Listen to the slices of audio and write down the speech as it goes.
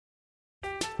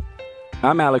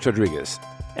I'm Alex Rodriguez.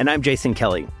 And I'm Jason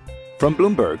Kelly. From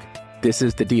Bloomberg, this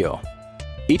is The Deal.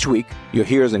 Each week, you'll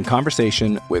hear us in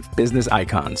conversation with business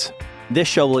icons. This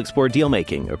show will explore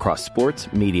deal-making across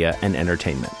sports, media, and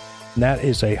entertainment. That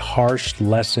is a harsh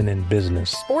lesson in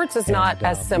business. Sports is not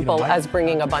as simple as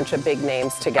bringing a bunch of big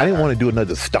names together. I didn't want to do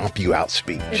another stomp you out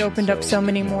speech. It opened up so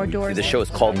many more doors. The show is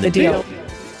called The Deal.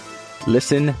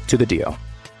 Listen to The Deal.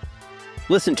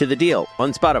 Listen to The Deal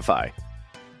on Spotify.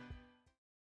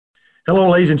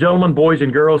 Hello, ladies and gentlemen, boys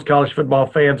and girls, college football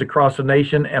fans across the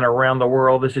nation and around the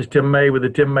world. This is Tim May with the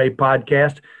Tim May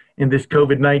Podcast. In this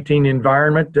COVID-19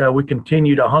 environment, we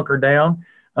continue to hunker down.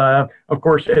 Of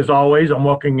course, as always, I'm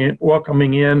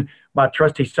welcoming in my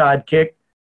trusty sidekick,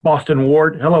 Boston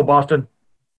Ward. Hello, Boston.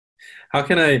 How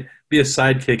can I be a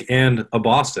sidekick and a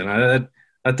Boston?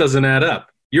 That doesn't add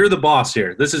up. You're the boss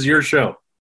here. This is your show.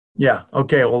 Yeah.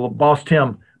 Okay. Well, Boss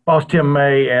Tim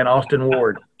May and Austin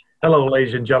Ward. Hello,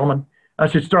 ladies and gentlemen. I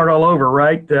should start all over,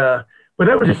 right? But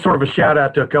that was just sort of a shout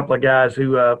out to a couple of guys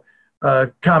who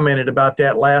commented about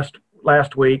that last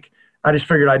week. I just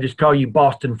figured I'd just call you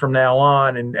Boston from now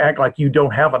on and act like you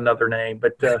don't have another name.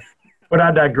 But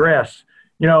I digress.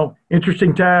 You know,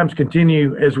 interesting times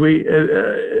continue as we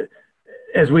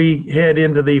head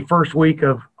into the first week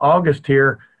of August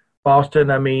here, Boston.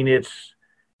 I mean, it's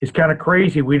kind of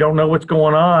crazy. We don't know what's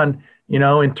going on, you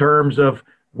know, in terms of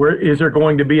where is there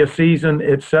going to be a season,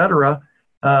 et cetera.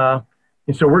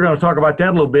 And so we're going to talk about that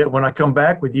a little bit when I come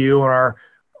back with you on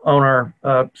our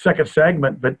second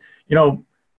segment. But, you know,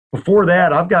 before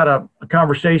that, I've got a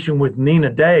conversation with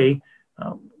Nina Day,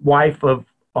 wife of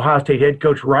Ohio State head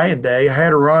coach Ryan Day. I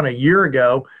had her on a year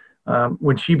ago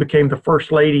when she became the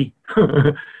first lady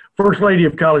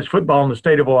of college football in the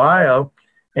state of Ohio.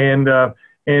 And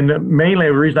mainly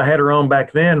the reason I had her on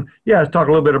back then, is talk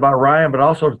a little bit about Ryan, but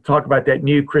also to talk about that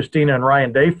new Christina and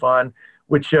Ryan Day Fund,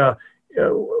 which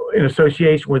in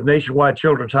association with Nationwide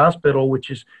Children's Hospital, which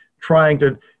is trying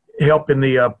to help in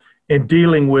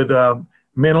dealing with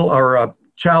mental or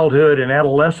childhood and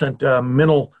adolescent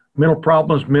mental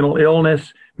problems, mental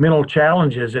illness, mental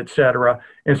challenges, et cetera.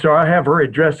 And so I have her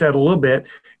address that a little bit,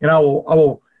 and I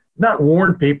will not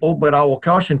warn people, but I will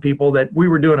caution people that we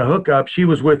were doing a hookup. She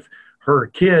was with her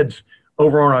kids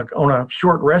over on a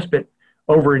short respite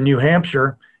over in New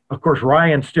Hampshire. Of course,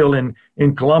 Ryan's still in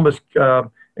Columbus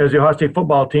as the Ohio State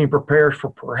football team prepares for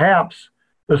perhaps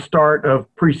the start of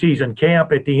preseason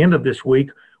camp at the end of this week.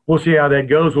 We'll see how that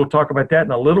goes. We'll talk about that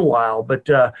in a little while. But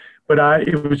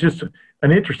it was just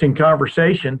an interesting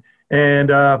conversation.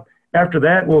 And after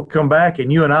that, we'll come back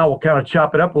and you and I will kind of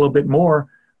chop it up a little bit more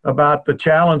about the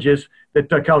challenges that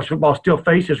college football still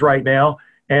faces right now,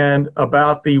 and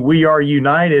about the We Are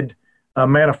United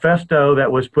manifesto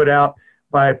that was put out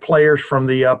by players from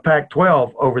the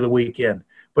Pac-12 over the weekend.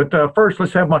 But first,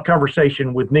 let's have my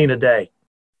conversation with Nina Day.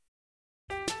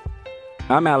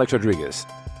 I'm Alex Rodriguez.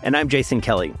 And I'm Jason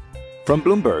Kelly. From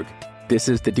Bloomberg, this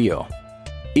is The Deal.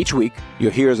 Each week,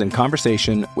 you'll hear us in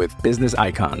conversation with business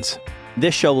icons.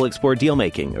 This show will explore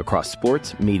deal-making across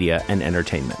sports, media, and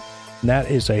entertainment. That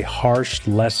is a harsh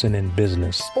lesson in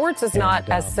business. Sports is not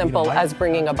as simple as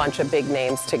bringing a bunch of big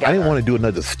names together. I didn't want to do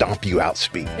another stomp you out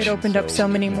speech. It opened up so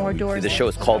many more doors. The show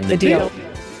is called The Deal.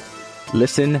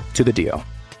 Listen to The Deal.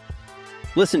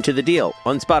 Listen to The Deal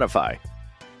on Spotify.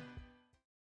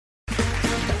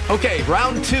 Okay,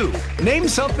 round two. Name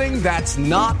something that's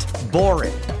not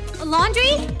boring. A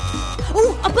laundry?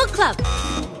 Ooh, a book club.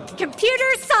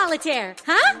 Computer solitaire,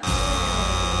 huh?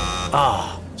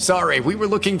 Ah, oh, sorry, we were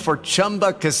looking for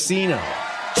Chumba Casino.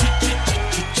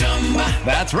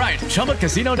 That's right,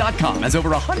 ChumbaCasino.com has over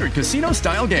 100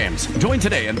 casino-style games. Join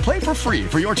today and play for free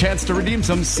for your chance to redeem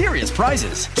some serious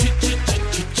prizes.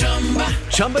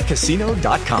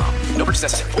 ChumbaCasino.com. No purchase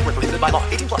necessary. Void where prohibited by law.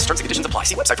 18+ terms and conditions apply.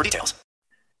 See website for details.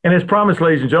 And as promised,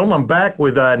 ladies and gentlemen, I'm back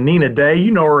with Nina Day.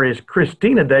 You know her as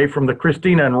Christina Day from the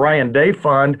Christina and Ryan Day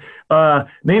Fund.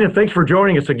 Nina, thanks for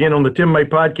joining us again on the Tim May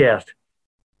Podcast.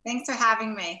 Thanks for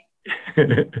having me.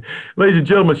 Ladies and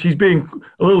gentlemen, she's being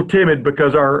a little timid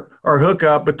because our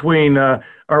hookup between our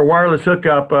wireless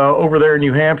hookup over there in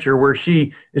New Hampshire, where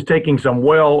she is taking some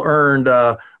well-earned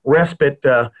respite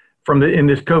in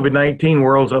this COVID-19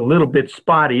 world, is a little bit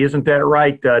spotty. Isn't that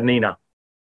right, Nina?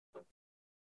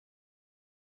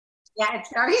 Yeah, it's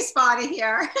very spotty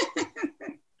here.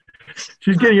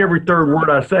 She's getting every third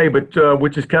word I say, but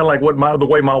which is kind of like the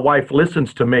way my wife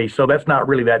listens to me. So that's not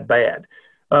really that bad.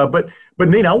 But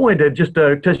Nina, I wanted to just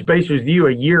touch base with you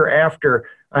a year after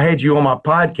I had you on my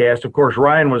podcast. Of course,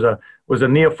 Ryan was a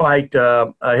neophyte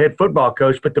head football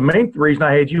coach, but the main reason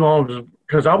I had you on was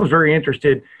because I was very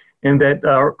interested in that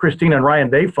Christina and Ryan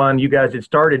Day Fund you guys had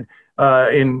started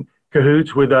in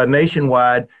cahoots with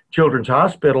Nationwide Children's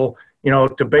Hospital,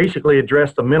 to basically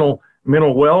address the mental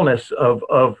wellness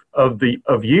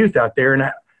of youth out there.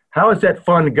 And how has that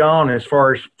fund gone as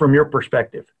far as from your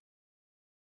perspective?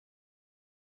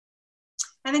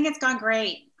 I think it's gone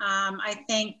great. I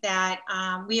think that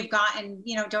we have gotten,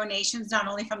 donations not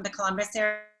only from the Columbus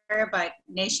area, but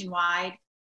nationwide.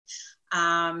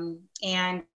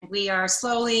 And we are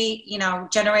slowly,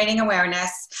 generating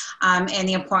awareness and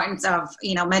the importance of,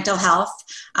 mental health,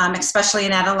 especially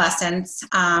in adolescents.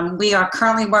 We are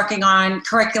currently working on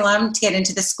curriculum to get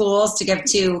into the schools, to give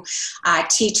to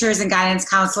teachers and guidance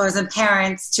counselors and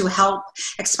parents to help,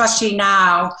 especially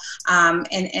now,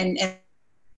 in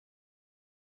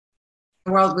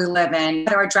the world we live in,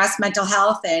 to address mental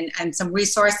health and some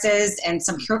resources and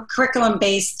some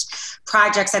curriculum-based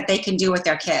projects that they can do with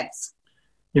their kids.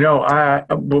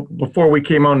 Before we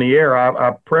came on the air,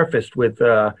 I prefaced with,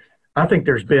 I think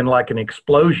there's been like an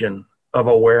explosion of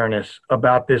awareness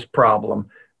about this problem.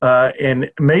 And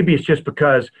maybe it's just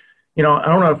because, I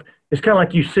don't know if it's kind of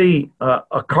like you see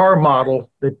a car model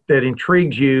that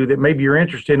intrigues you, that maybe you're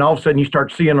interested in. All of a sudden you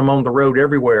start seeing them on the road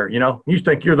everywhere. You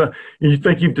think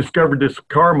you've discovered this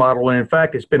car model. And in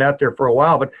fact, it's been out there for a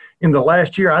while. But in the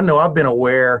last year, I know I've been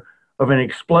aware of an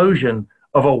explosion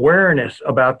of awareness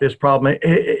about this problem.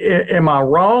 Am I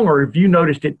wrong, or have you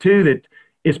noticed it too, that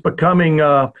it's becoming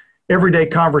everyday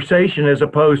conversation as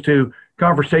opposed to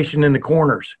conversation in the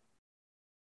corners?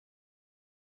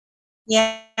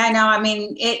 Yeah, I know. I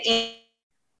mean,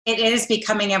 it is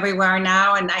becoming everywhere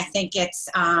now, and I think it's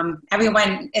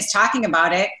everyone is talking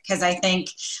about it because I think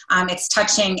it's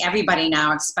touching everybody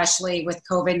now, especially with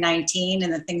COVID-19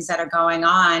 and the things that are going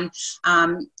on.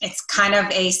 It's kind of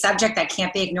a subject that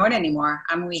can't be ignored anymore.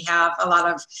 We have a lot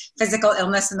of physical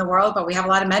illness in the world, but we have a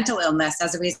lot of mental illness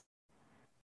as a result.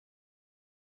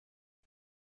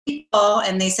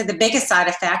 And they said the biggest side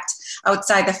effect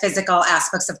outside the physical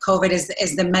aspects of COVID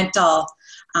is the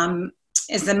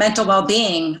mental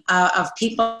well-being of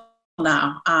people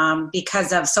now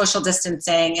because of social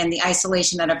distancing and the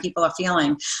isolation that our people are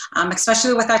feeling,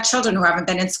 especially with our children who haven't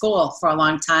been in school for a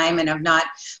long time and have not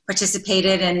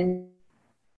participated, and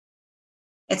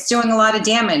it's doing a lot of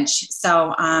damage.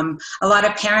 So a lot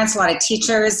of parents, a lot of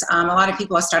teachers, a lot of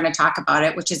people are starting to talk about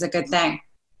it, which is a good thing.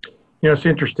 It's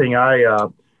interesting.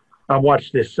 I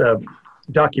watched this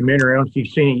documentary. I don't know if you've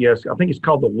seen it yet. I think it's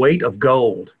called The Weight of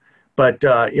Gold. But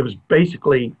it was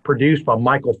basically produced by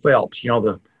Michael Phelps,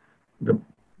 the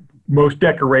most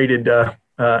decorated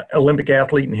Olympic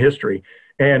athlete in history.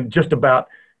 And just about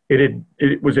it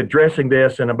was addressing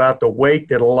this and about the weight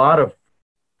that a lot of,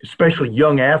 especially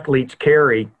young athletes,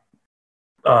 carry,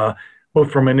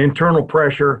 both from an internal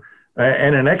pressure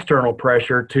and an external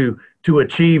pressure to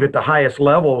achieve at the highest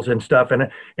levels and stuff.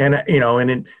 And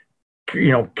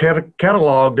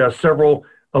cataloged several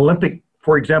Olympic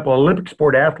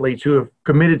sport athletes who have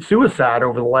committed suicide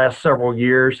over the last several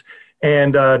years.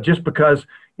 And just because,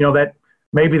 that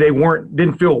maybe they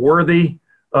didn't feel worthy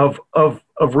of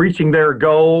reaching their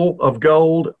goal of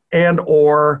gold, and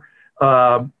or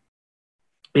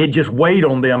it just weighed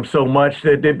on them so much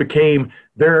that it became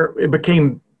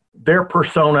their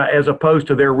persona as opposed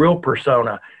to their real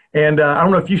persona. And I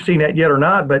don't know if you've seen that yet or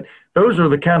not, but those are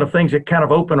the kind of things that kind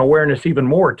of open awareness even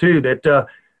more too, that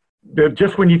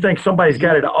just when you think somebody's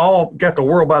got the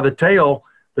world by the tail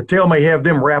may have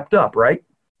them wrapped up, right?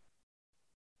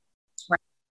 Right.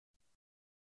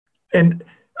 And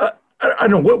I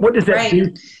don't know, what does that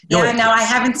do? Yeah, no, I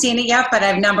haven't seen it yet, but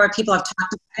a number of people have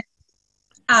talked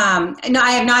about it. No,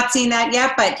 I have not seen that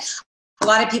yet, but a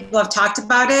lot of people have talked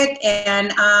about it.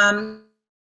 And,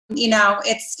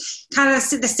 it's kind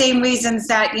of the same reasons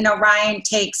that, Ryan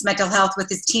takes mental health with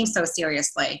his team so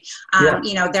seriously.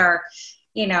 They're,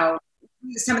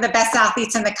 some of the best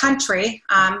athletes in the country,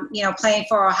 playing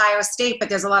for Ohio State, but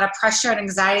there's a lot of pressure and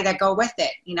anxiety that go with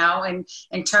it, and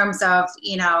in terms of,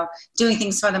 doing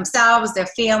things for themselves, their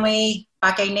family,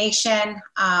 Buckeye Nation.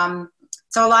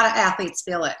 So a lot of athletes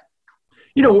feel it.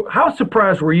 How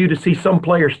surprised were you to see some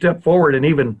players step forward and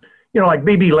even, like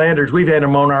B.B. Landers, we've had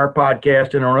him on our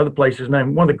podcast and on other places,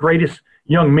 and one of the greatest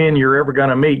young men you're ever going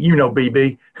to meet,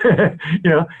 B.B.,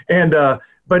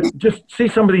 but just see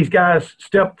some of these guys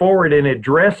step forward and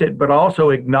address it, but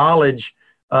also acknowledge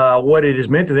what it has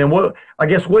meant to them. What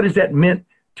has that meant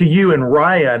to you and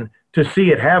Ryan to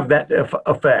see it have that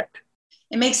effect?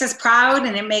 It makes us proud,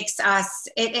 and it makes us,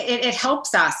 it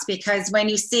helps us, because when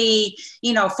you see,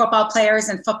 football players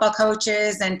and football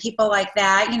coaches and people like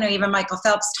that, even Michael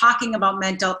Phelps talking about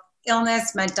mental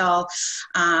illness, mental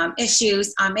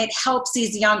issues, it helps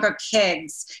these younger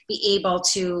kids be able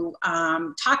to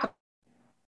talk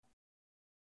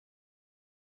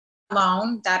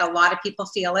alone, that a lot of people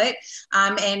feel it.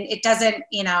 And it doesn't,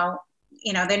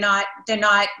 they're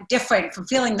not different from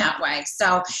feeling that way.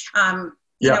 So,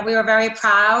 we were very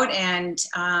proud, and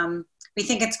we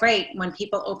think it's great when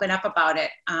people open up about it,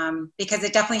 because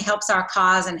it definitely helps our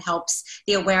cause and helps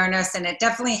the awareness, and it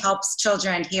definitely helps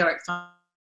children hear it from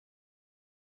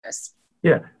us.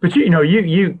 Yeah, but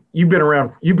you've been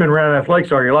around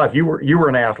athletics all your life. You were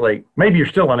an athlete. Maybe you're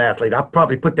still an athlete. I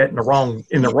probably put that in the wrong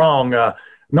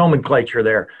nomenclature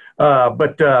there.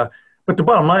 But the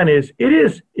bottom line is, it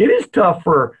is tough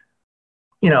for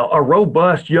a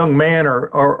robust young man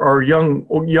or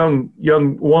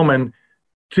young woman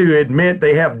to admit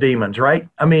they have demons, right?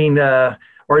 I mean, or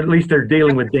at least they're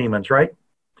dealing with demons, right?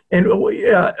 And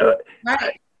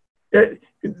right.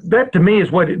 That to me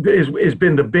is what has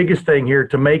been the biggest thing here,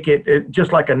 to make it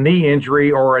just like a knee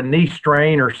injury or a knee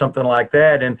strain or something like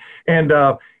that. And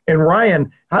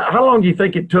Ryan, how long do you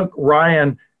think it took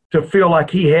Ryan to feel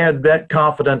like he had that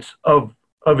confidence of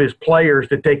his players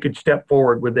that they could step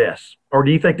forward with this? Or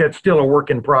do you think that's still a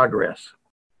work in progress?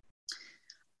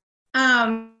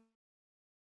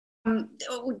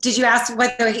 Did you ask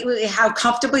how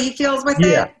comfortable he feels with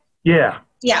it? Yeah.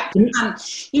 Yeah.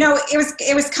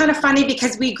 It was kind of funny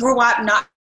because we grew up not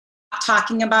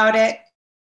talking about it.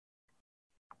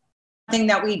 Something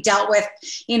that we dealt with,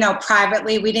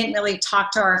 privately. We didn't really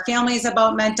talk to our families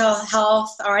about mental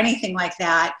health or anything like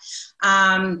that.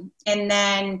 And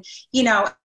then,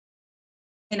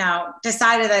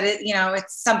 decided that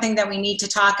it's something that we need to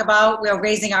talk about. We're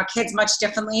raising our kids much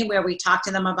differently, where we talk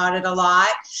to them about it a lot.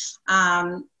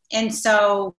 And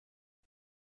so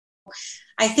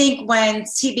I think when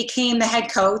he became the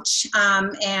head coach,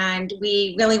 and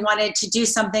we really wanted to do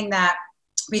something that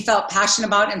we felt passionate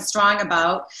about and strong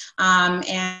about,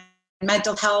 and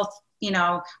mental health,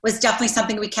 was definitely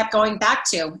something we kept going back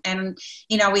to. And,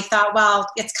 we thought, well,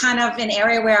 it's kind of an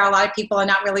area where a lot of people are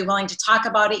not really willing to talk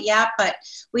about it yet, but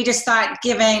we just thought,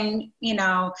 given,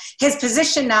 his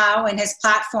position now and his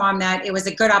platform, that it was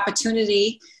a good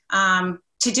opportunity to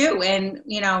do. And,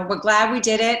 we're glad we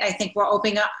did it. I think we're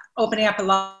opening up a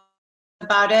lot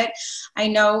about it. I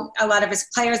know a lot of his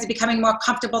players are becoming more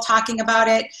comfortable talking about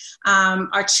it.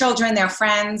 Our children, their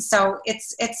friends. So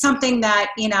it's something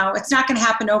that, it's not going to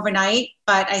happen overnight,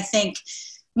 but I think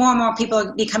more and more people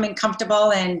are becoming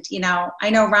comfortable. And, I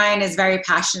know Ryan is very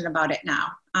passionate about it now.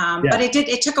 But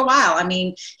it took a while. I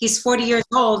mean, he's 40 years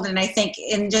old, and I think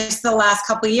in just the last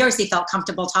couple of years, he felt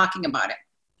comfortable talking about it.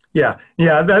 Yeah.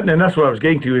 And that's what I was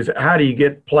getting to, is how do you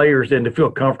get players in to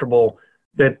feel comfortable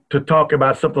to talk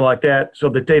about something like that, so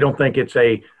that they don't think it's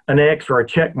an X or a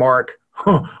check mark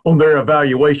on their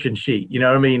evaluation sheet. You know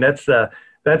what I mean? That's the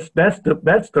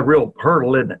real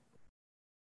hurdle, isn't it?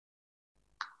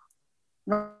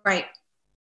 Right.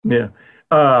 Yeah.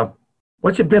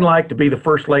 What's it been like to be the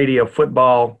first lady of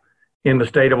football in the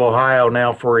state of Ohio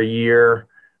now for a year?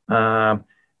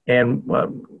 And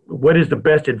what is the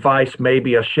best advice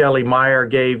maybe a Shelley Meyer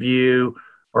gave you,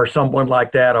 or someone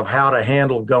like that, of how to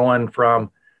handle going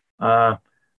from, I'm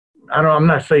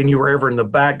not saying you were ever in the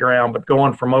background, but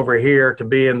going from over here to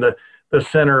being the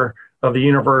center of the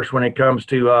universe when it comes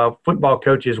to football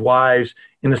coaches' wives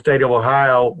in the state of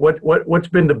Ohio. What's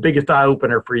been the biggest eye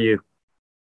opener for you?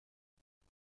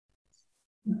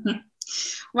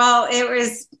 Well,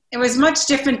 it was much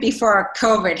different before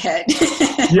COVID hit.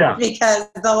 Yeah. Because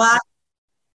the last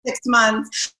 6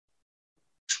 months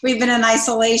we've been in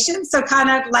isolation, so kind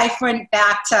of life went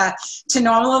back to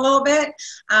normal a little bit.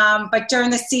 But during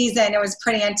the season, it was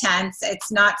pretty intense.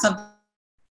 It's not something,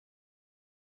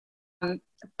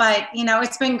 but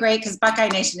it's been great because Buckeye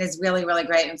Nation is really, really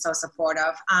great and so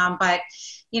supportive. But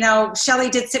Shelley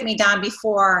did sit me down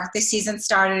before the season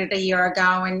started a year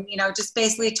ago, and just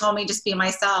basically told me just be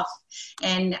myself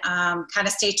and kind of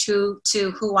stay true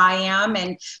to who I am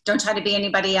and don't try to be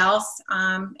anybody else.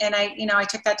 And I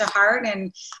took that to heart,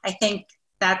 and I think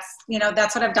that's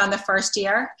what I've done the first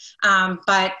year.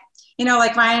 But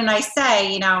like Ryan and I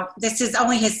say, this is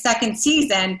only his second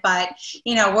season, but,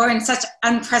 we're in such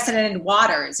unprecedented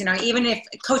waters. Even if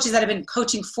coaches that have been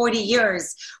coaching 40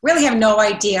 years really have no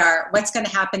idea what's going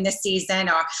to happen this season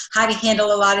or how to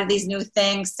handle a lot of these new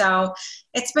things. So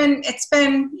it's been,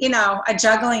 a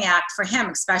juggling act for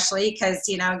him, especially because,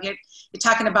 you're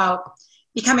talking about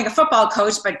becoming a football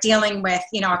coach, but dealing with,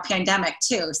 a pandemic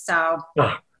too. So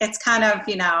it's kind of,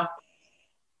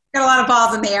 got a lot of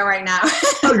balls in the air right now.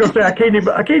 I was gonna say I can't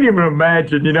even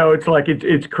imagine. It's like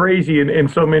it's crazy in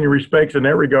so many respects in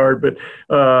that regard. But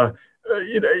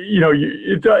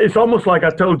it's almost like I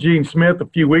told Gene Smith a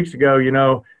few weeks ago. You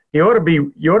ought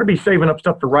to be saving up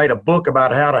stuff to write a book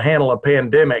about how to handle a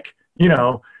pandemic.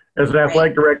 as an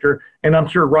athletic director, and I'm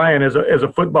sure Ryan as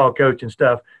a football coach and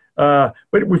stuff. But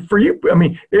for you, I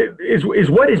mean, is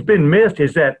what has been missed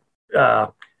is that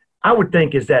I would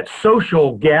think is that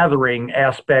social gathering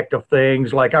aspect of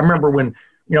things. Like I remember when,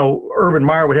 Urban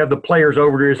Meyer would have the players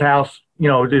over to his house,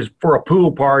 just for a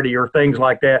pool party or things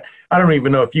like that. I don't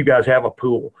even know if you guys have a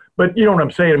pool, but you know what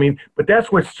I'm saying? I mean, but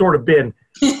that's what's sort of been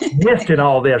missed in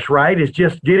all this, right? Is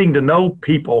just getting to know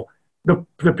people, the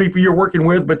people you're working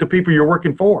with, but the people you're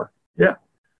working for. Yeah.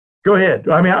 Go ahead.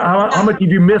 I mean, how much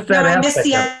did you miss that I aspect? miss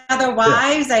the other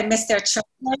wives. Yeah. I miss their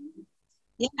children.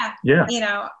 Yeah. Yeah.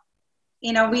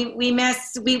 We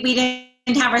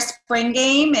didn't have our spring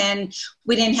game, and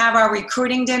we didn't have our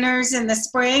recruiting dinners in the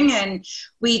spring, and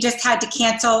we just had to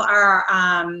cancel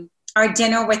our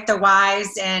dinner with the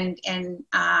wives and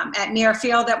at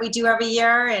Muirfield that we do every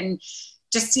year, and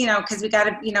just because we got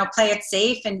to play it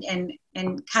safe and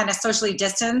kind of socially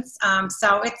distance.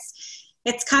 So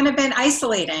it's kind of been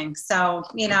isolating. So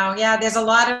there's a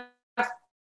lot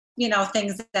of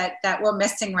things that we're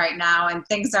missing right now, and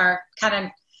things are kind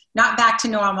of not back to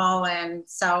normal. And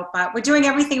so, but we're doing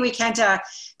everything we can to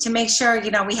make sure,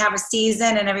 we have a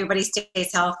season and everybody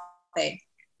stays healthy.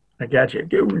 I got you.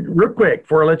 Real quick,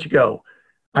 before I let you go,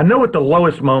 I know what the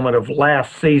lowest moment of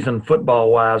last season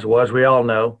football-wise was. We all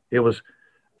know it was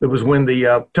when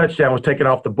the touchdown was taken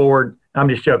off the board. I'm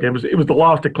just joking. It was the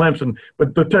loss to Clemson,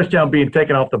 but the touchdown being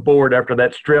taken off the board after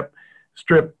that strip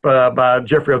by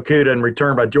Jeffrey Okudah and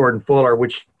returned by Jordan Fuller,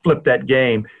 which flipped that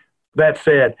game. That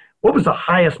said, what was the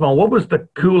highest moment? What was the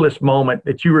coolest moment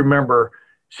that you remember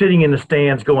sitting in the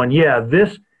stands going, yeah,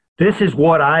 this is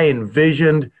what I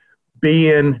envisioned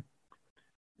being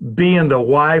the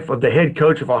wife of the head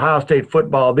coach of Ohio State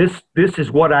football. This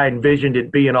is what I envisioned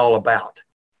it being all about.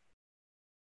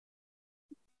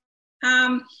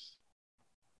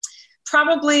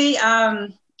 Probably,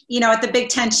 at the Big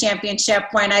Ten championship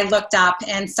when I looked up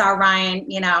and saw Ryan,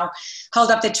 hold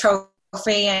up the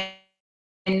trophy,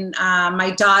 and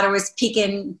my daughter was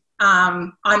peeking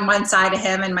on one side of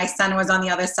him, and my son was on the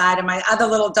other side of my other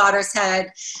little daughter's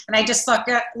head. And I just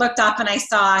looked up and I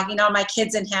saw, my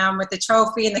kids and him with the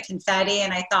trophy and the confetti,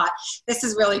 and I thought, this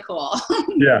is really cool.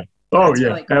 Yeah. Oh, yeah,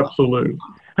 really cool. Absolutely.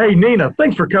 Hey, Nina,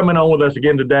 thanks for coming on with us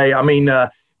again today. I mean, I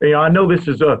know this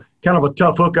is a kind of a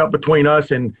tough hookup between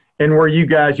us and where you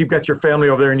guys, you've got your family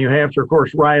over there in New Hampshire. Of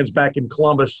course, Ryan's back in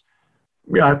Columbus.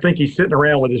 I think he's sitting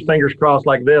around with his fingers crossed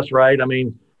like this, right? I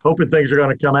mean, hoping things are going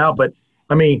to come out. But,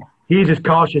 I mean, he's as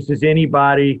cautious as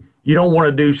anybody. You don't want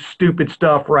to do stupid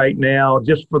stuff right now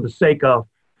just for the sake of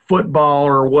football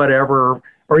or whatever,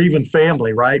 or even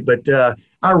family, right? But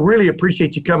I really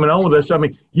appreciate you coming on with us. I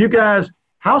mean, you guys,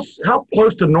 how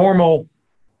close to normal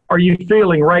are you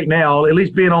feeling right now, at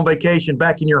least being on vacation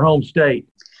back in your home state?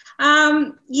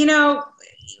 We're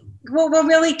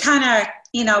really kind of,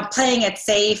 playing it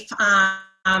safe.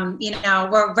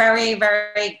 We're very,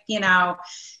 very,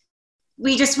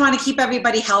 we just want to keep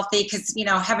everybody healthy because,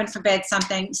 heaven forbid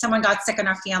someone got sick in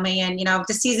our family, and,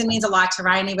 the season means a lot to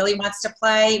Ryan. He really wants to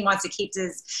play. He wants to keep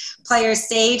his players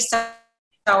safe.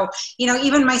 So,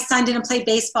 even my son didn't play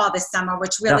baseball this summer,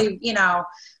 which really,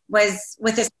 was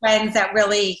with his friends that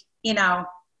really, kind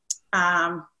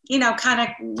of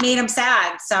made him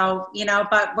sad. So,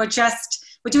 but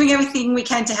we're doing everything we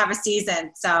can to have a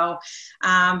season. So,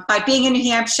 but being in New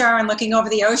Hampshire and looking over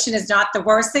the ocean is not the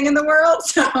worst thing in the world.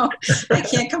 So I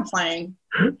can't complain.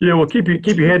 Yeah, well, keep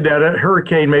your head down. That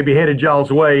hurricane may be headed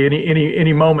y'all's way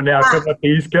any moment now coming up the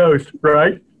East Coast,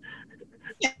 right?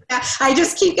 Yeah, I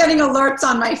just keep getting alerts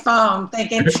on my phone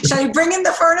thinking, should I bring in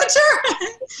the furniture?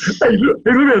 Hey, look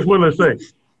at this one last thing.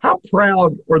 How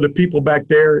proud are the people back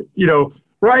there?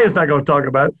 Ryan's not going to talk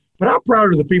about it, but how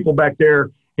proud are the people back there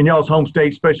in y'all's home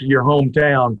state, especially your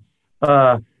hometown?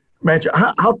 How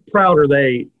proud are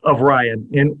they of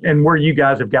Ryan and where you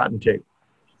guys have gotten to?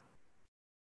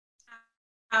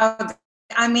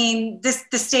 I mean,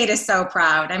 the state is so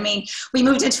proud. I mean, we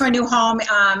moved into a new home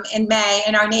in May,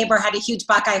 and our neighbor had a huge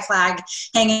Buckeye flag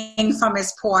hanging from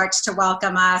his porch to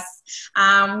welcome us.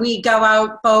 We go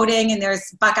out boating, and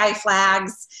there's Buckeye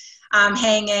flags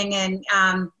hanging, and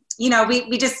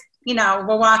we just, we're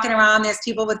walking around. There's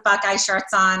people with Buckeye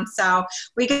shirts on. So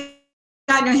we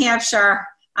got New Hampshire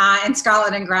in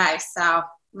scarlet and gray. So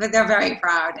they're very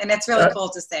proud, and it's really cool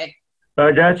to see.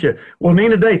 I got you. Well,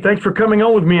 Nina Day, thanks for coming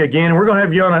on with me again. We're going to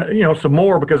have you on, some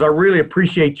more because I really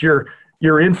appreciate your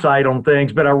insight on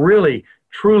things. But I really,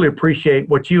 truly appreciate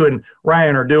what you and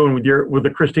Ryan are doing with the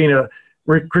Christina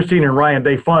and Ryan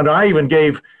Day Fund. I even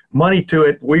gave money to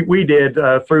it. We did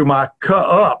through my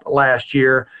Up last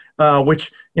year,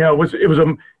 which it was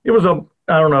a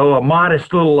I don't know, a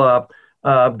modest little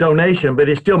donation, but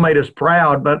it still made us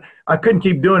proud. But I couldn't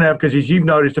keep doing that because, as you've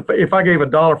noticed, if I gave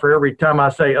 $1 for every time I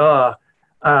say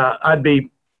I'd be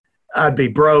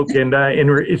broke, and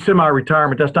in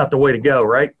semi-retirement, that's not the way to go,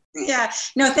 right? Yeah,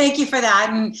 no, thank you for that.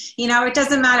 And it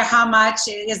doesn't matter how much,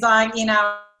 as long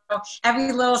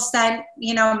every little cent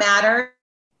matters,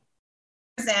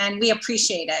 and we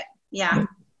appreciate it. Yeah.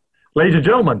 Ladies and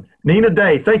gentlemen, Nina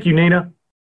Day. Thank you, Nina.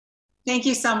 Thank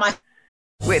you so much.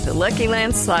 With the Lucky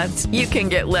Land Slots, you can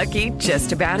get lucky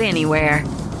just about anywhere.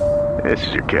 This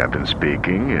is your captain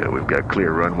speaking. We've got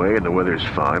clear runway and the weather's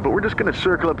fine, but we're just going to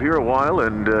circle up here a while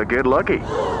and get lucky.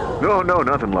 No,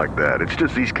 nothing like that. It's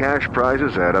just these cash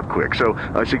prizes add up quick. So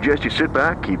I suggest you sit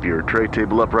back, keep your tray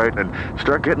table upright, and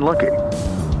start getting lucky.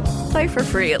 Play for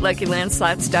free at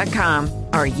LuckyLandSlots.com.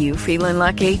 Are you feeling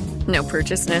lucky? No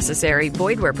purchase necessary.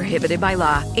 Void where prohibited by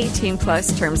law.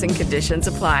 18+ terms and conditions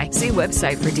apply. See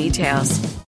website for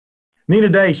details. Nina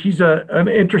Day, she's an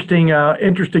interesting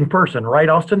person, right,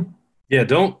 Austin? Yeah,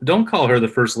 don't call her the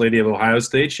first lady of Ohio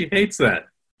State. She hates that.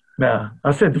 No,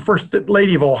 I said the first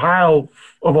lady of Ohio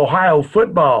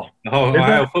football. Oh,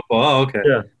 Ohio football. Oh, okay.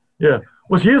 Yeah.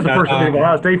 Well, she is the first lady of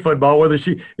Ohio State football. Whether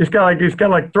it's kind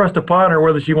of like thrust upon her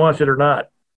whether she wants it or not.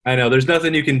 I know. There's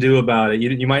nothing you can do about it.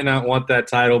 You might not want that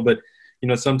title, but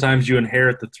sometimes you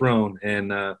inherit the throne.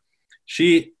 And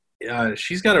she's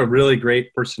got a really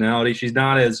great personality. She's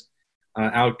not as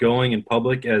outgoing in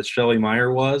public as Shelley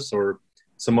Meyer was, or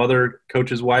some other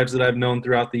coaches' wives that I've known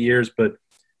throughout the years. But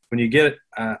when you get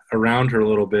around her a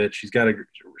little bit, she's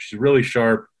really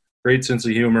sharp, great sense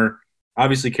of humor.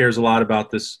 Obviously cares a lot about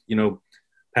this,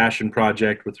 passion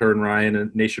project with her and Ryan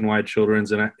and Nationwide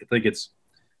Children's. And I think it's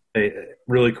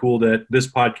really cool that this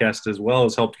podcast as well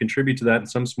has helped contribute to that in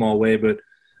some small way. But,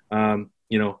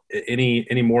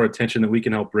 any more attention that we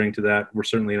can help bring to that, we're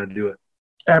certainly going to do it.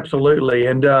 Absolutely.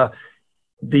 And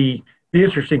the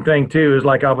interesting thing too is,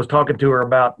 like I was talking to her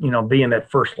about, being that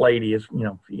first lady is,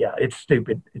 it's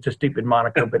stupid. It's a stupid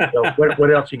moniker, but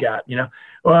what else you got,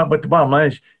 but the bottom line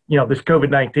is, this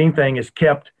COVID-19 thing has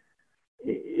kept,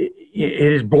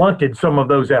 it has blunted some of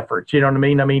those efforts. You know what I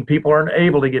mean? I mean, people aren't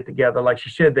able to get together. Like she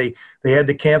said, they had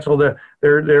to cancel their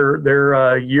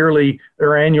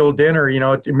annual dinner,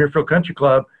 at the Muirfield Country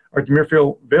Club or at the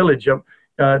Muirfield Village,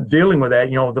 dealing with that,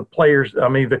 the players,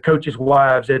 the coaches'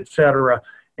 wives, et cetera.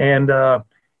 And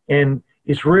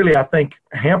it's really, I think,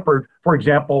 hampered. For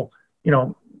example,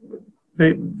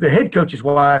 the head coach's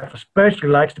wife especially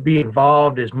likes to be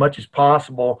involved as much as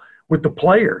possible with the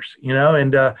players,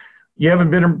 and you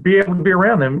haven't be able to be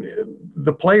around them,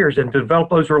 the players, and develop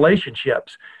those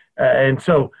relationships. And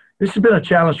so this has been a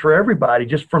challenge for everybody,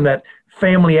 just from that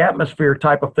family atmosphere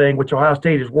type of thing, which Ohio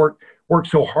State has worked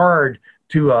so hard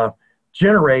to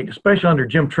generate, especially under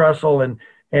Jim Tressel and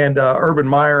Urban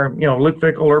Meyer, Luke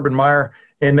Fickell, Urban Meyer,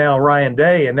 and now Ryan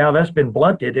Day. And now that's been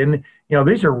blunted. And,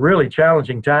 these are really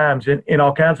challenging times in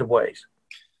all kinds of ways.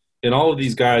 And all of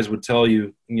these guys would tell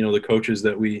you, the coaches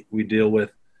that we deal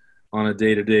with on a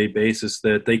day-to-day basis,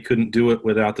 that they couldn't do it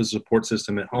without the support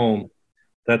system at home.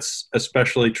 That's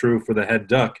especially true for the head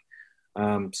duck.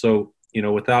 So,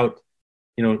 without,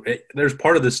 there's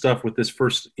part of this stuff with this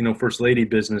first lady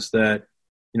business that,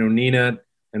 Nina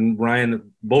and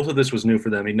Ryan, both of this was new for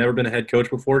them. He'd never been a head coach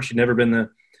before. She'd never been the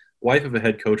wife of a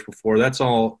head coach before. That's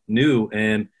all new.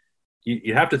 And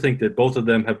you have to think that both of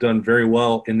them have done very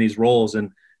well in these roles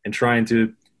and trying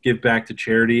to give back to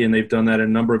charity. And they've done that in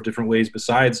a number of different ways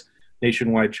besides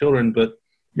Nationwide Children. But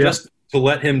just to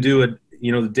let him do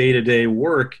the day-to-day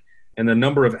work and the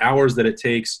number of hours that it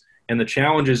takes and the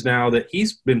challenges now that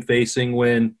he's been facing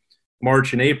when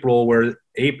March and April,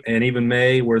 and even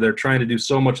May, where they're trying to do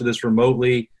so much of this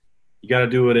remotely. You got to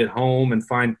do it at home and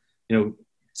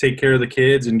take care of the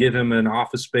kids and give him an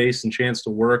office space and chance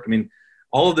to work. I mean,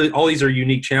 all these are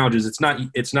unique challenges.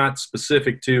 It's not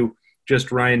specific to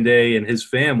just Ryan Day and his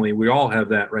family. We all have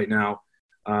that right now.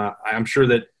 I'm sure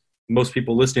that most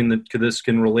people listening to this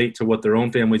can relate to what their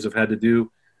own families have had to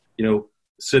do.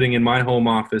 Sitting in my home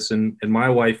office and my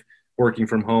wife working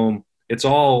from home. It's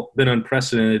all been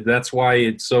unprecedented. That's why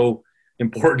it's so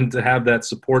important to have that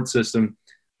support system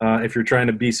if you're trying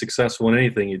to be successful in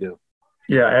anything you do.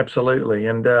 Yeah, absolutely.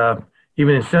 And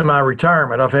even in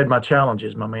semi-retirement, I've had my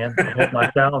challenges, my man. I've had my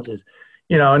challenges.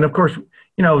 And of course,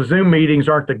 Zoom meetings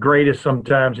aren't the greatest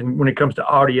sometimes when it comes to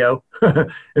audio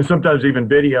and sometimes even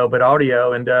video, but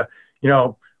audio. And,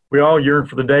 we all yearn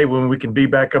for the day when we can be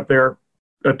back up there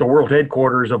at the world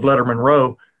headquarters of Letterman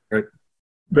Row. Right.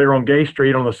 There on Gay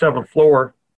Street on the 7th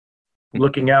floor,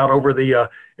 looking out over the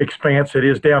expanse that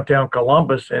is downtown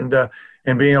Columbus, and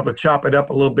being able to chop it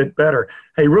up a little bit better.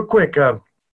 Hey, real quick, I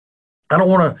don't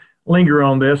want linger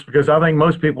on this because I think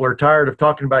most people are tired of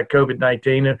talking about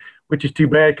COVID-19, which is too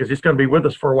bad because it's going to be with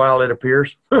us for a while, it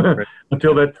appears,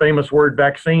 until that famous word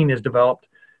vaccine is developed.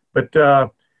 But,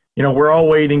 we're all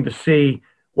waiting to see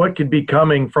what could be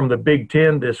coming from the Big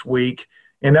Ten this week.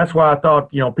 And that's why I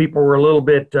thought, people were a little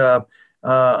bit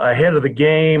ahead of the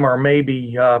game or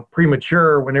maybe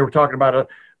premature when they were talking about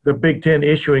the Big Ten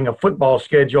issuing a football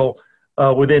schedule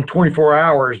within 24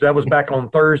 hours. That was back on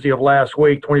Thursday of last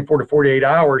week, 24 to 48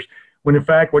 hours, when in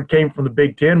fact what came from the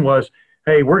Big Ten was,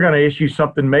 hey, we're going to issue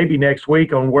something maybe next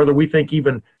week on whether we think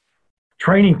even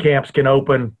training camps can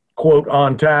open, quote,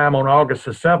 on time on August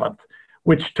the 7th,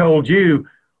 which told you,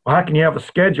 well, how can you have a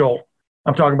schedule?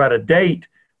 I'm talking about a date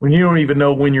when you don't even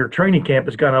know when your training camp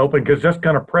is going to open, because that's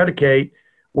going to predicate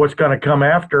what's going to come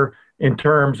after in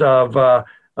terms of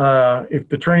if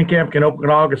the training camp can open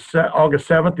August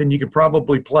 7th, then you could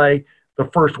probably play the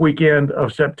first weekend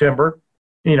of September,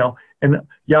 and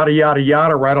yada, yada,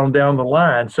 yada, right on down the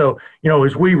line. So,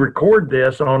 as we record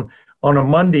this on a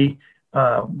Monday,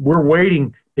 we're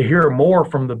waiting to hear more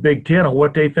from the Big Ten on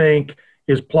what they think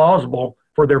is plausible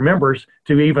for their members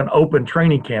to even open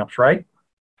training camps, right?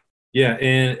 Yeah,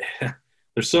 and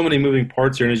there's so many moving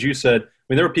parts here. And as you said,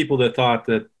 there were people that thought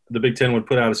that the Big Ten would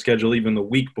put out a schedule even the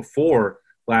week before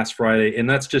last Friday, and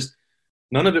that's just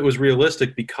none of it was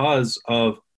realistic because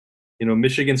of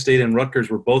Michigan State and Rutgers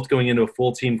were both going into a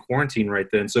full team quarantine right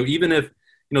then. So even if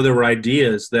there were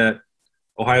ideas that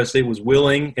Ohio State was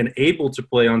willing and able to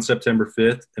play on September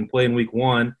 5th and play in week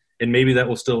 1, and maybe that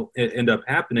will still end up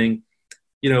happening,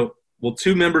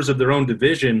 two members of their own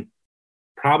division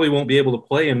probably won't be able to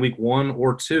play in week 1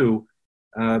 or 2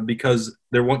 because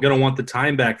they're going to want the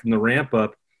time back from the ramp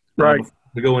up. Right.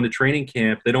 To go into training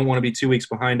camp. They don't want to be 2 weeks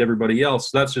behind everybody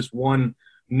else. So that's just one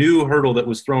new hurdle that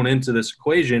was thrown into this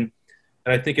equation.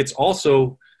 And I think it's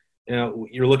also,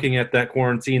 you're looking at that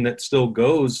quarantine that still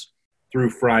goes through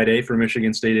Friday for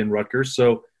Michigan State and Rutgers.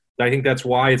 So I think that's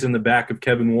why it's in the back of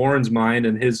Kevin Warren's mind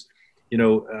and his,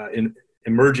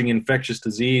 emerging infectious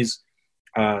disease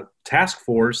task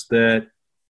force that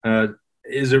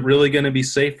is it really going to be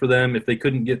safe for them if they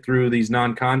couldn't get through these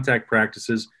non-contact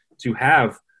practices to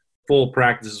have full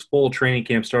practices, full training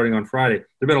camp starting on Friday. There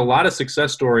have been a lot of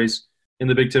success stories in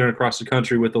the Big Ten and across the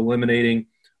country with eliminating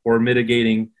or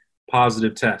mitigating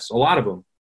positive tests, a lot of them.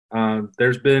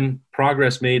 There's been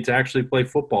progress made to actually play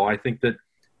football. I think that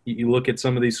you look at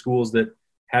some of these schools that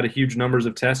had a huge numbers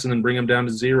of tests and then bring them down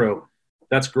to 0.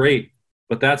 That's great,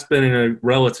 but that's been in a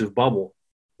relative bubble.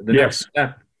 The next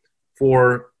step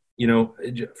for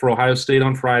Ohio State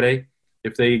on Friday,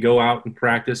 if they go out and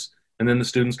practice, and then the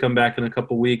students come back in a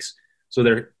couple weeks. So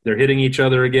they're hitting each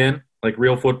other again, like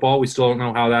real football. We still don't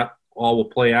know how that all will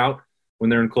play out when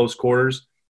they're in close quarters.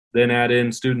 Then add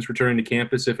in students returning to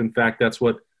campus if, in fact, that's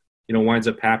what winds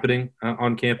up happening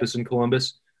on campus in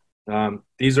Columbus.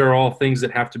 These are all things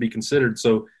that have to be considered.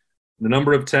 So the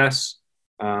number of tests,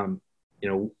 how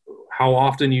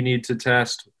often you need to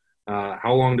test,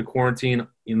 how long to quarantine.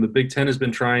 The Big Ten has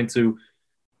been trying to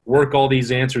work all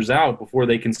these answers out before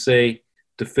they can say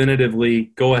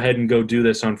definitively go ahead and go do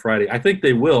this on Friday. I think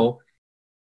they will,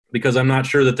 because I'm not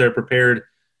sure that they're prepared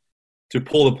to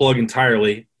pull the plug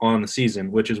entirely on the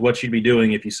season, which is what you'd be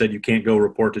doing if you said you can't go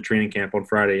report to training camp on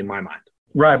Friday, in my mind.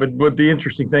 Right, but the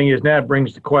interesting thing is now it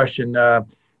brings the question,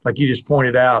 like you just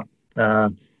pointed out,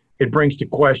 it brings the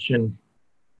question,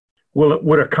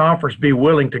 would a conference be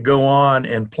willing to go on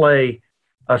and try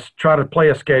to play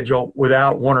a schedule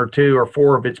without 1 or 2 or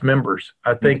 4 of its members?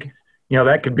 I think,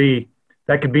 that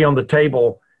could be on the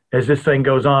table as this thing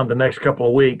goes on the next couple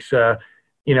of weeks.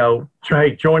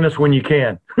 Hey, join us when you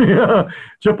can.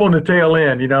 Jump on the tail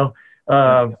end,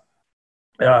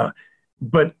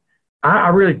 But I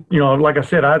really, like I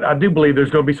said, I do believe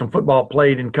there's going to be some football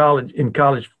played in college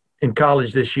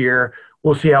this year.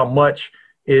 We'll see how much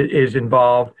is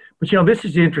involved. But, this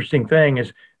is the interesting thing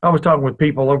is I was talking with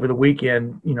people over the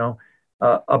weekend,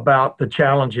 about the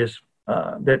challenges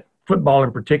that football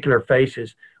in particular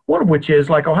faces. One of which is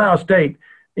like Ohio State.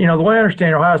 The way I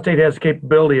understand it, Ohio State has the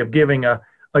capability of giving a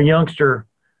young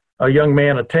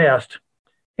man a test,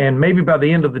 and maybe by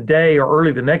the end of the day or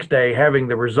early the next day having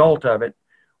the result of it.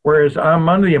 Whereas I'm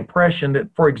under the impression that,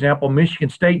 for example, Michigan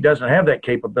State doesn't have that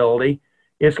capability.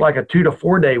 It's like a 2 to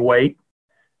 4 day wait.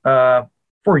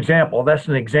 For example, that's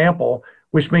an example,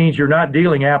 which means you're not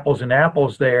dealing apples and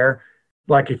apples there.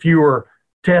 Like if you were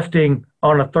testing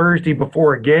on a Thursday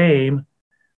before a game,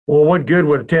 well, what good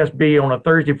would a test be on a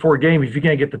Thursday before a game if you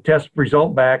can't get the test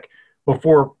result back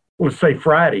before, let's say,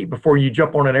 Friday, before you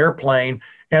jump on an airplane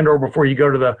and or before you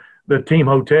go to the team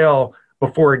hotel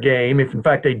before a game, if in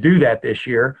fact they do that this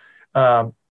year.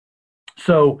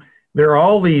 So there are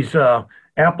all these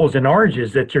apples and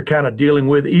oranges that you're kind of dealing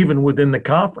with even within the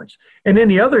conference. And then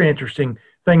the other interesting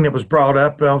thing that was brought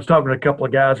up, I was talking to a couple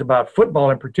of guys about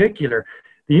football in particular,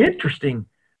 the interesting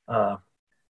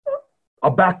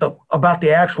about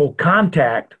the actual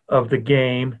contact of the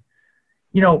game.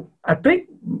 You know, I think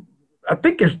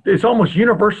it's almost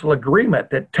universal agreement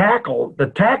that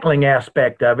the tackling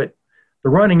aspect of it, the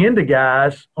running into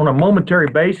guys on a momentary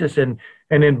basis and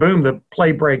then boom, the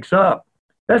play breaks up.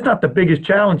 That's not the biggest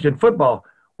challenge in football.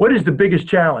 What is the biggest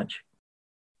challenge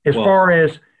as far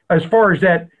as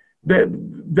that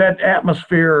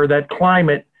atmosphere or that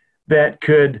climate that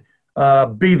could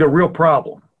be the real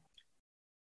problem?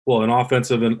 Well, an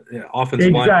offensive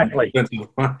exactly.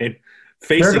 line,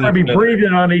 they're going to be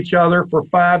breathing on each other for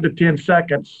 5 to 10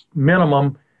 seconds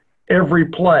minimum every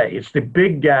play. It's the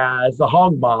big guys, the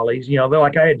hog mollies. You know, they're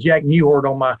like I had Jack Newhart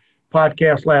on my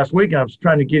podcast last week, and I was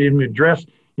trying to get him to address,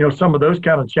 you know, some of those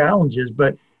kind of challenges.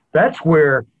 But that's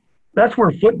where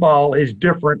football is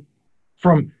different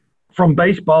from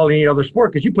baseball and any other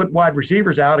sport, because you put wide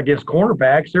receivers out against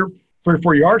cornerbacks, they're 3 or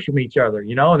 4 yards from each other,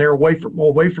 you know, and they're away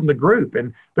from the group.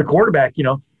 And the quarterback, you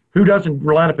know, who doesn't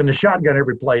line up in the shotgun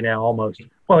every play now almost?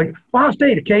 Well, like Ohio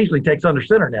State occasionally takes under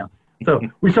center now. So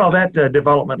we saw that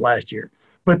development last year.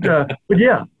 But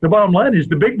yeah, the bottom line is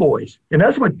the big boys, and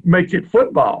that's what makes it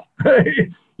football,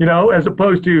 you know, as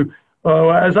opposed to,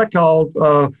 as I call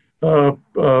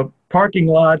parking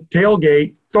lot,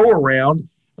 tailgate, throw around.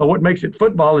 What makes it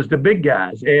football is the big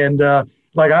guys. And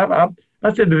like I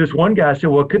said to this one guy, I said,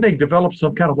 well, couldn't they develop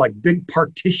some kind of like big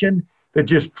partition that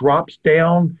just drops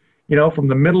down, you know, from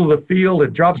the middle of the field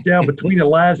and drops down between the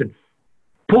lines and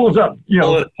pulls up, you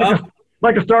know,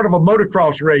 like a start of a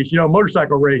motocross race, you know,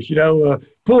 motorcycle race, you know,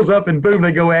 pulls up and boom,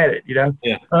 they go at it, you know.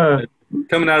 Yeah.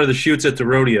 Coming out of the chutes at the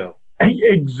rodeo.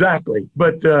 Exactly.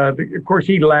 But, of course,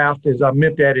 he laughed as I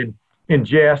meant that in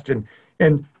jest.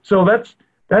 And so that's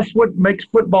what makes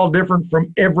football different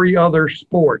from every other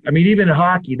sport. I mean, even in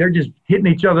hockey, they're just hitting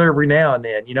each other every now and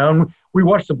then, you know. And we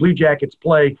watched the Blue Jackets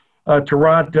play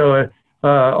Toronto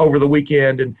over the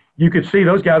weekend, and you could see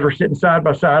those guys were sitting side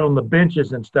by side on the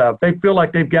benches and stuff. They feel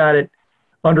like they've got it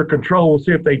under control. We'll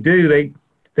see if they do.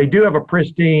 They do have a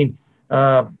pristine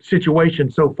situation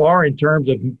so far in terms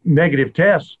of negative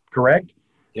tests, correct?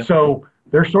 Yep. So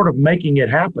they're sort of making it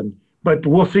happen. But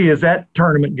we'll see as that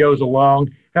tournament goes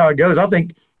along, how it goes. I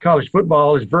think college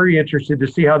football is very interested to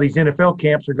see how these NFL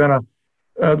camps are going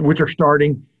to, which are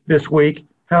starting this week,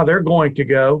 how they're going to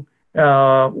go.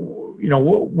 You know,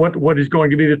 what is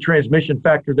going to be the transmission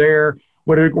factor there?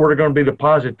 What are going to be the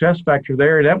positive test factor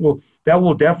there? That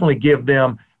will definitely give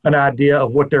them an idea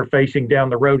of what they're facing down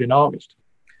the road in August.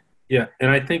 Yeah, and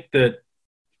I think that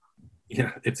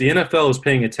if the NFL is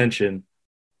paying attention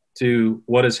to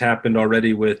what has happened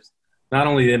already with not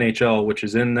only the NHL, which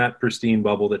is in that pristine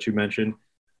bubble that you mentioned,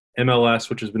 MLS,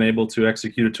 which has been able to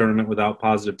execute a tournament without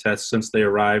positive tests since they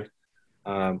arrived,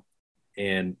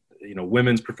 and you know,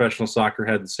 women's professional soccer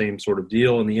had the same sort of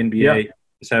deal, and the NBA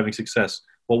is having success.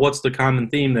 Well, what's the common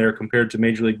theme there compared to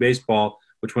Major League Baseball,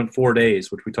 which went 4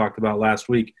 days, which we talked about last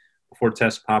week before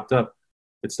tests popped up?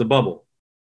 It's the bubble.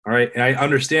 All right. And I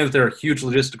understand that there are huge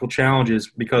logistical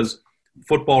challenges because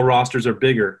football rosters are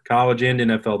bigger, college and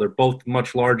NFL. They're both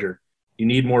much larger. You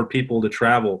need more people to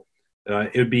travel.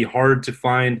 It would be hard to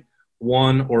find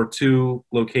 1 or 2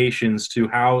 locations to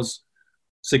house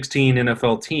 16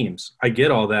 NFL teams. I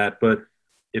get all that, but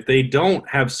if they don't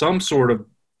have some sort of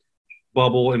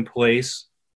bubble in place,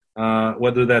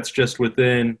 whether that's just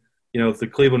within, you know, if the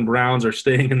Cleveland Browns are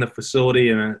staying in the facility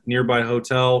in a nearby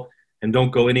hotel and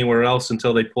don't go anywhere else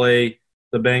until they play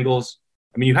the Bengals,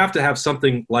 I mean, you have to have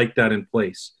something like that in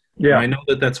place. Yeah. And I know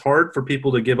that that's hard for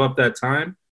people to give up that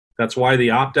time. That's why the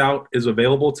opt-out is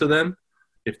available to them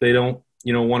if they don't,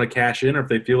 you know, want to cash in or if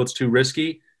they feel it's too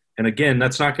risky. And again,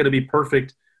 that's not going to be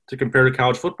perfect to compare to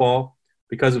college football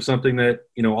because of something that,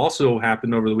 you know, also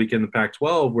happened over the weekend in the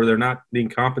Pac-12 where they're not being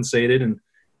compensated and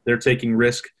they're taking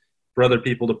risk for other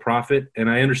people to profit. And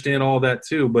I understand all that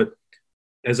too. But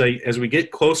as we get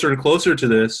closer and closer to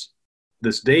this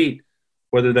date,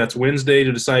 whether that's Wednesday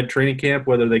to decide training camp,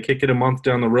 whether they kick it a month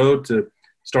down the road to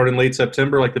start in late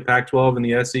September like the Pac-12 and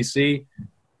the SEC,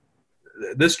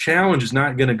 this challenge is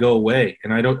not going to go away.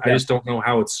 And I just don't know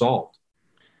how it's solved.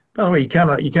 By the way, you kind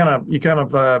of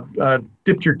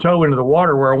dipped your toe into the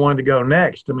water where I wanted to go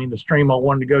next. I mean, the stream I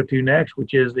wanted to go to next,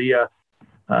 which is the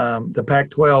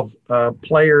Pac-12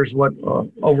 players,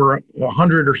 over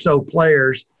 100 or so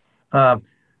players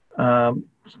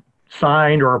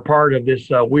signed or a part of this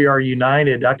We Are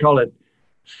United. I call it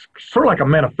sort of like a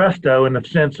manifesto in the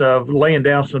sense of laying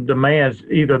down some demands,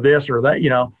 either this or that, you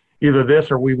know. either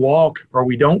this or we walk or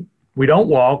we don't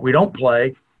walk, we don't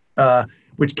play,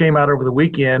 which came out over the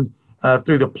weekend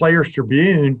through the Players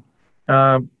Tribune.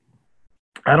 I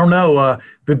don't know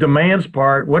the demands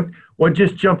part. What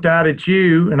just jumped out at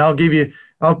you? And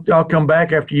I'll come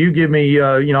back after you give me.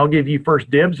 I'll give you first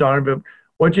dibs on it. But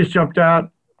what just jumped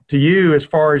out to you as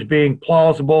far as being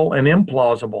plausible and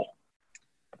implausible?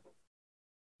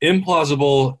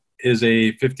 Implausible is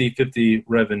a 50-50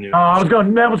 revenue. Oh,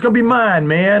 that was going to be mine,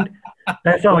 man.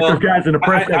 That sounds like those guys in the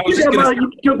press.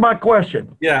 You took my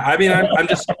question. Yeah, I mean,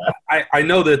 I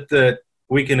know that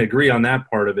we can agree on that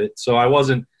part of it. So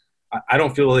I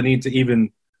don't feel the need to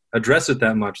even address it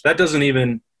that much. That doesn't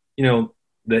even, the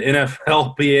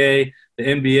NFLPA, the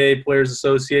NBA Players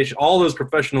Association, all those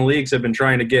professional leagues have been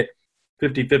trying to get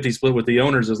 50-50 split with the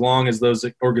owners as long as those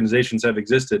organizations have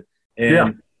existed.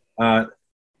 And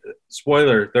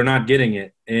spoiler, they're not getting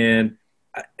it. And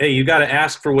hey, you got to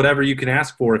ask for whatever you can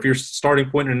ask for. If you're starting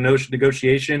point in a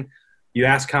negotiation, you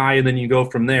ask high and then you go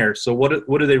from there. So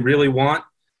what do they really want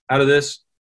out of this?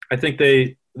 I think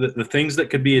the things that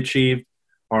could be achieved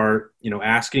are,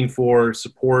 asking for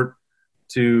support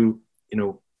to,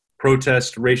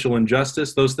 protest racial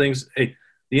injustice, those things. Hey,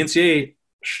 the NCAA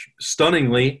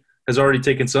stunningly has already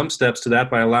taken some steps to that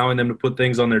by allowing them to put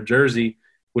things on their jersey,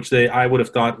 which I would have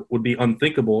thought would be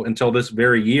unthinkable until this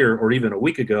very year or even a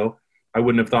week ago. I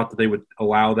wouldn't have thought that they would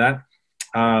allow that.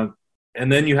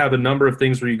 And then you have a number of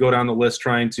things where you go down the list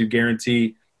trying to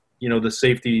guarantee, the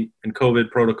safety and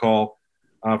COVID protocol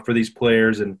for these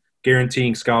players and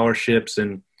guaranteeing scholarships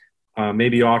and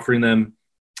maybe offering them,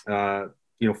 4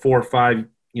 or 5,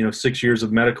 6 years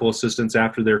of medical assistance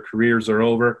after their careers are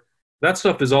over. That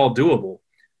stuff is all doable.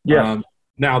 Yeah.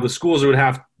 Now the schools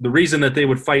the reason that they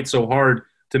would fight so hard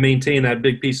to maintain that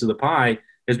big piece of the pie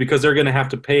is because they're going to have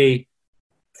to pay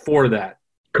for that.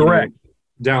 Correct.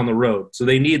 Down the road. So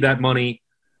they need that money,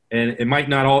 and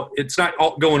it's not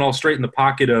all going all straight in the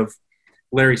pocket of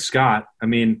Larry Scott. I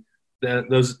mean,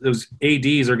 those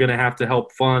ADs are going to have to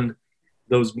help fund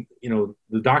those,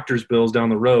 the doctor's bills down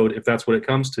the road if that's what it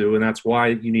comes to, and that's why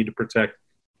you need to protect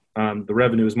the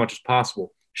revenue as much as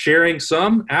possible. Sharing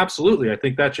some, absolutely. I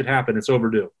think that should happen. It's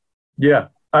overdue. Yeah,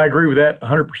 I agree with that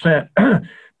 100%.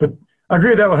 But I agree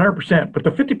with that 100%. But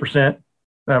the 50%,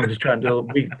 I'm just trying to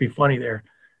be funny there.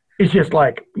 It's just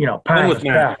like, pie in the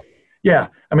sky. Yeah,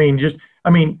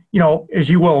 as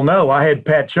you well know, I had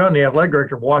Pat Chun, the athletic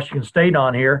director of Washington State,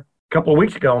 on here a couple of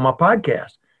weeks ago on my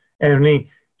podcast. And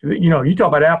you talk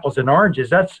about apples and oranges.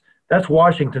 That's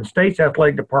Washington State's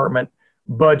athletic department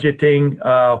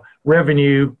budgeting,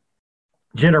 revenue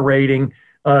generating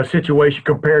situation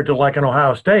compared to like an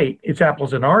Ohio State. It's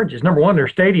apples and oranges. Number one, their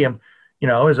stadium,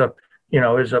 is a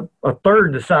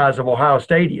third the size of Ohio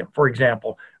Stadium, for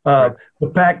example. The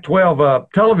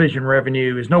Pac-12 television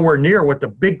revenue is nowhere near what the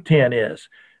Big Ten is.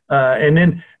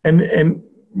 And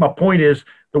my point is,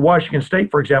 the Washington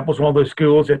State, for example, is one of those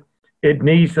schools that it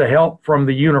needs the help from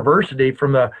the university,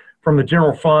 from the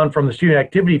general fund, from the student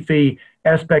activity fee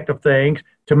aspect of things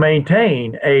to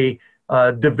maintain a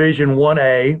Division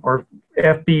 1A or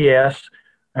FBS,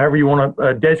 however you want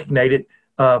to designate it,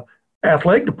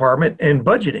 athletic department and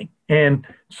budgeting. And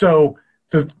so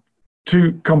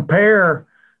to compare,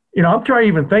 I'm trying to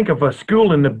even think of a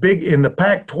school in the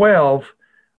Pac-12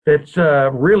 that's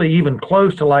really even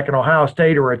close to like an Ohio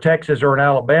State or a Texas or an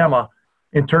Alabama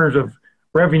in terms of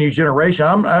revenue generation.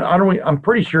 I'm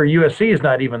pretty sure USC is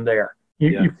not even there.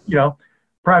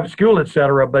 Private school, et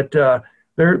cetera, but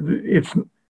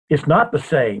it's not the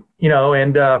same,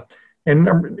 and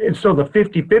so the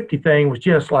 50-50 thing was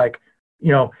just like,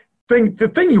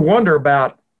 the thing you wonder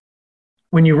about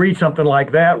when you read something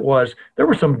like that was there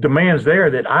were some demands there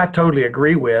that I totally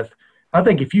agree with. I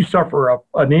think if you suffer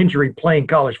an injury playing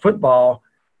college football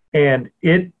and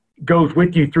it goes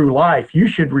with you through life, you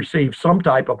should receive some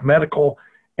type of medical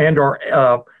and or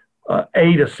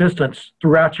aid assistance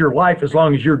throughout your life as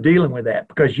long as you're dealing with that,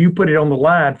 because you put it on the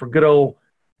line for good old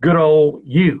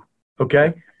you.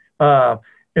 Okay.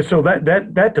 And so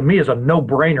that to me is a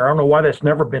no-brainer. I don't know why that's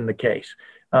never been the case.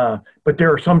 But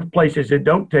there are some places that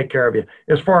don't take care of you.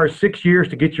 As far as 6 years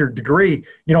to get your degree,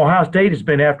 Ohio State has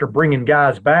been after bringing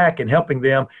guys back and helping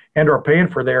them and are paying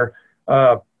for their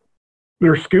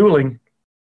schooling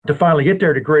to finally get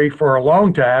their degree for a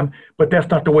long time. But that's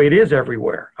not the way it is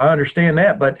everywhere. I understand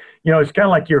that, but it's kind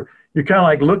of like you're kind of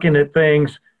like looking at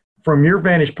things from your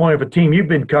vantage point of a team you've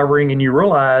been covering, and you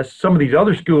realize some of these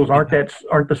other schools aren't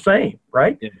the same,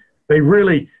 right? Yeah. They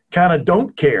really kind of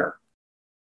don't care.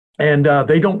 And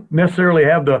they don't necessarily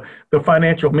have the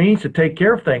financial means to take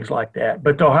care of things like that.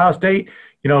 But Ohio State,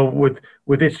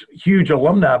 with its huge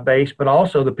alumni base, but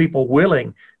also the people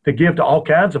willing to give to all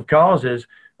kinds of causes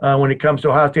when it comes to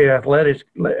Ohio State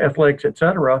athletics, et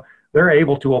cetera. They're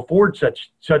able to afford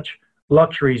such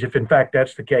luxuries if in fact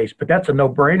that's the case. But that's a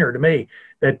no-brainer to me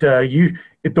that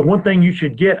if the one thing you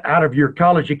should get out of your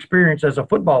college experience as a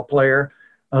football player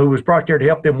who was brought there to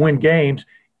help them win games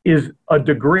is a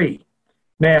degree.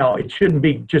 Now, it shouldn't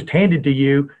be just handed to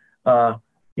you,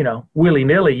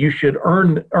 willy-nilly. You should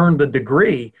earn the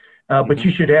degree, but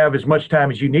you should have as much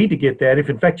time as you need to get that. If,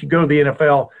 in fact, you go to the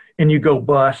NFL and you go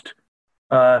bust,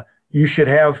 you should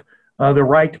have the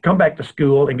right to come back to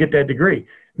school and get that degree.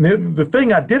 The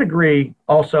thing I did agree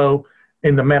also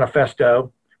in the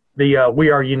manifesto, the We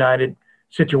Are United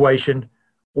situation,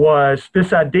 was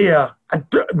this idea. I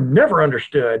never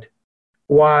understood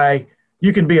why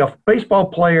you can be a baseball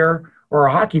player or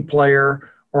a hockey player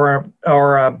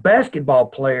or a basketball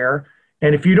player,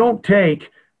 and if you don't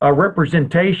take a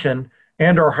representation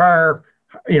and or hire,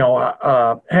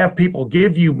 have people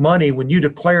give you money when you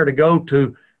declare to go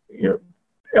to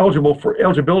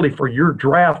eligibility for your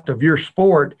draft of your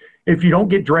sport, if you don't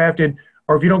get drafted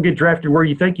or if you don't get drafted where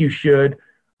you think you should,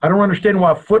 I don't understand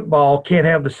why football can't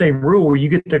have the same rule where you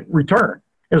get to return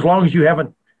as long as you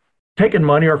haven't taken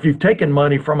money, or if you've taken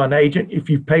money from an agent, if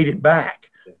you've paid it back.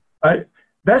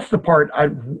 That's the part I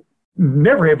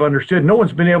never have understood. No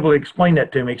one's been able to explain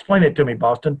that to me. Explain it to me,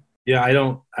 Boston. Yeah,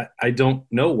 I don't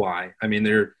know why. I mean,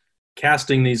 they're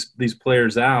casting these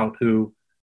players out who,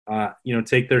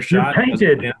 take their shot. You're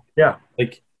painted. Yeah.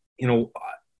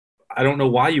 I don't know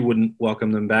why you wouldn't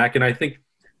welcome them back. And I think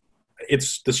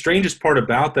it's the strangest part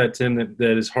about that, Tim,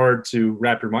 that is hard to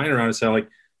wrap your mind around is how,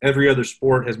 every other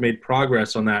sport has made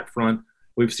progress on that front.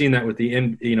 We've seen that with the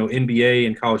NBA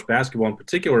and college basketball in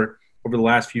particular over the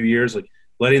last few years,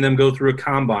 letting them go through a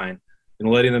combine and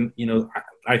letting them,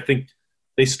 I think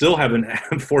they still haven't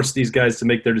forced these guys to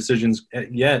make their decisions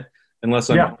yet, unless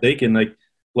I'm mistaken,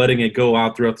 letting it go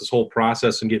out throughout this whole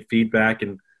process and get feedback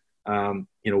and,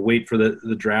 wait for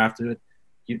the draft.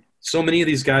 So many of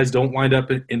these guys don't wind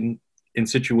up in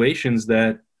situations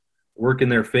that work in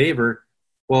their favor.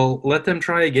 Well, let them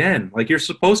try again. You're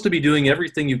supposed to be doing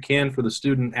everything you can for the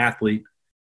student athlete,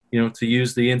 to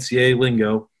use the NCAA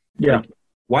lingo. Yeah.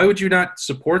 Why would you not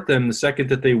support them the second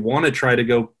that they want to try to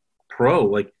go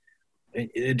pro?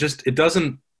 It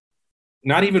doesn't,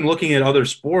 not even looking at other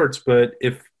sports, but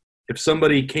if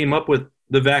somebody came up with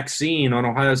the vaccine on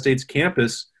Ohio State's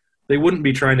campus, they wouldn't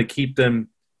be trying to keep them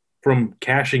from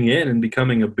cashing in and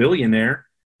becoming a billionaire.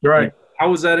 Right.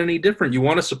 How is that any different? You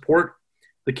want to support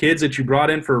the kids that you brought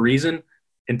in for a reason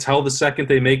until the second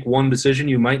they make one decision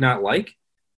you might not like,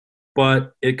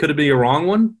 but it could be a wrong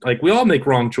one. We all make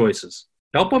wrong choices.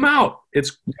 Help them out.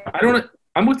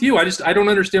 I'm with you. I don't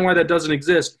understand why that doesn't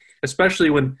exist,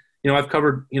 especially when, I've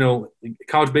covered,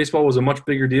 college baseball was a much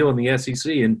bigger deal in the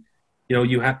SEC, and,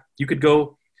 you could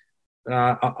go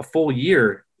a full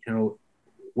year,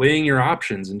 weighing your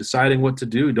options and deciding what to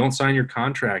do. Don't sign your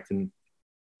contract. And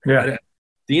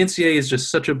the NCAA is just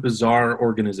such a bizarre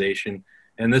organization.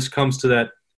 And this comes to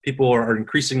that people are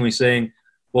increasingly saying,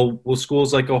 well, will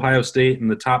schools like Ohio State and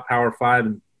the top Power 5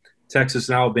 and Texas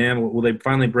and Alabama, will they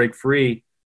finally break free?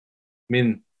 I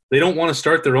mean, they don't want to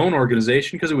start their own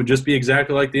organization because it would just be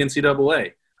exactly like the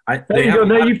NCAA.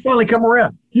 You've finally come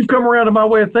around. You've come around to my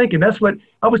way of thinking. That's what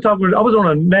I was talking about. I was on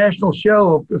a national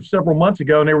show several months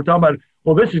ago, and they were talking about,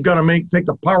 well, this is going to take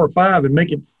the Power 5 and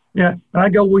make it. Yeah, and I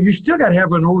go, well, you still got to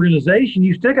have an organization.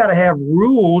 You still got to have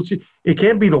rules. It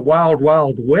can't be the wild,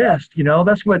 wild west.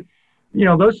 That's what,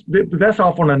 that's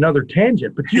off on another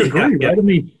tangent. But you agree, right? I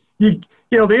mean, the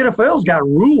NFL's got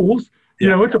rules.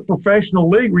 It's a professional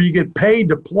league where you get paid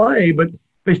to play, but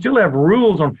they still have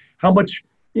rules on how much,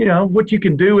 what you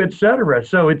can do, et cetera.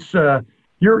 So it's,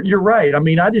 you're right. I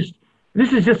mean,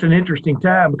 this is just an interesting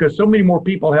time because so many more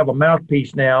people have a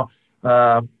mouthpiece now.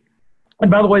 And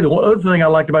by the way, the other thing I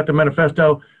liked about the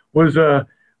manifesto was the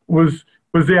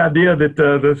idea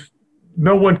that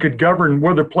no one could govern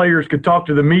whether players could talk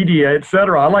to the media, et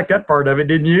cetera. I like that part of it,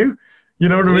 didn't you? You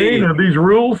know what I mean? These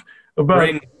rules about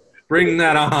bring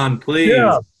that on, please.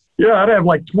 Yeah, I'd have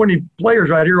 20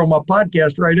 players right here on my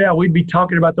podcast right now. We'd be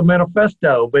talking about the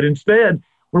manifesto, but instead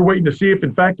we're waiting to see if,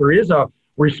 in fact, there is a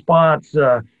response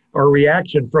or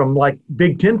reaction from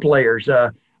Big Ten players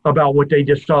about what they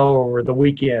just saw over the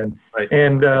weekend. Right.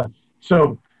 And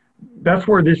so that's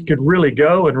where this could really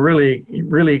go and really,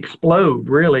 really explode,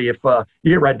 really, if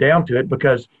you get right down to it,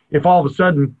 because if all of a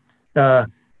sudden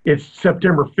it's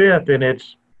September 5th and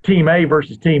it's Team A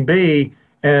versus Team B,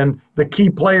 and the key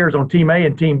players on Team A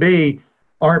and Team B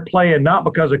aren't playing not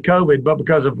because of COVID, but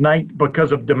because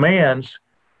of demands,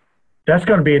 that's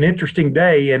going to be an interesting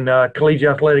day in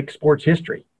collegiate athletic sports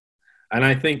history. And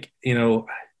I think,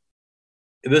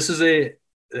 this is an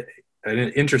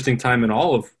interesting time in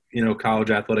all of,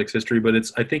 college athletics history, but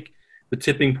it's, I think, the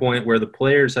tipping point where the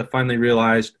players have finally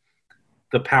realized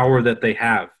the power that they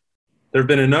have. There have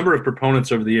been a number of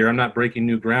proponents over the year. I'm not breaking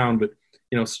new ground, but,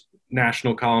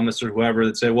 national columnists or whoever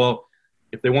that say, well,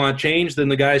 if they want to change, then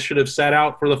the guys should have sat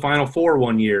out for the Final Four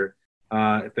one year.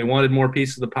 If they wanted more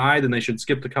piece of the pie, then they should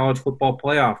skip the college football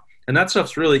playoff. And that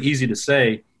stuff's really easy to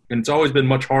say, and it's always been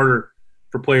much harder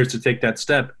for players to take that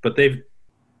step. But the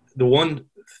one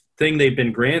thing they've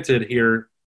been granted here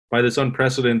by this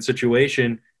unprecedented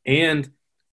situation, and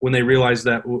when they realize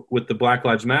that with the Black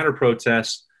Lives Matter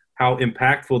protests, how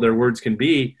impactful their words can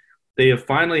be, they have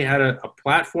finally had a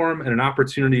platform and an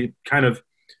opportunity to kind of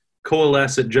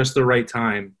coalesce at just the right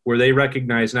time, where they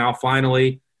recognize now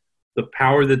finally the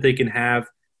power that they can have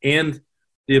and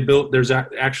the ability. There's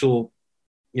actual,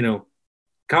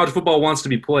 college football wants to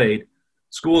be played.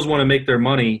 Schools want to make their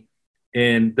money,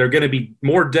 and they're going to be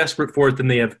more desperate for it than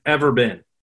they have ever been.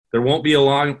 There won't be a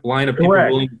long line of people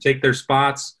willing to take their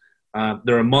spots.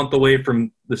 They're a month away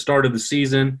from the start of the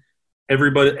season.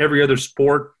 Every other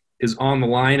sport is on the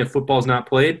line if football's not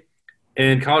played,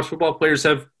 and college football players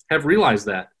have realized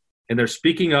that, and they're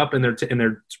speaking up, and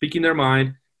they're speaking their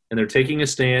mind, and they're taking a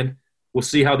stand. We'll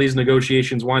see how these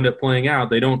negotiations wind up playing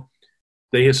out.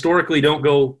 They historically don't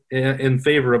go in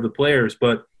favor of the players,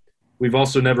 but we've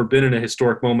also never been in a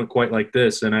historic moment quite like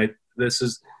this, and this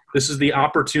is the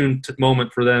opportune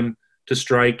moment for them to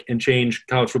strike and change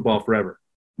college football forever.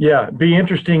 Yeah, it'd be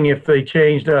interesting if they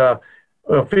changed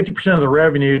 50% of the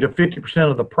revenue to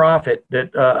 50% of the profit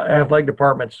that athletic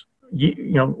departments,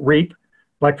 reap.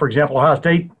 Like, for example, Ohio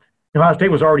State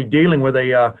was already dealing with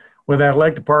with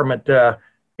athletic department,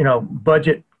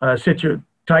 budget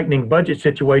tightening budget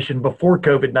situation before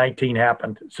COVID-19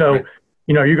 happened. So, right.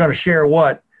 You're going to share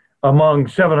what among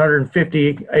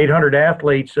 750, 800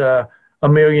 athletes, $1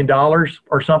 million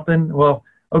or something. Well,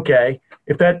 okay,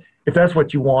 if that's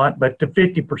what you want, but the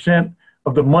 50%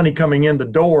 of the money coming in the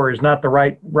door is not the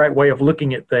right way of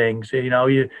looking at things.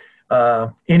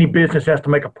 Any business has to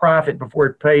make a profit before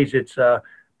it pays its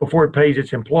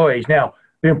employees. Now,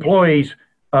 the employees'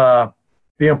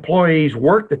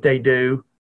 work that they do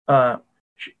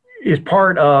is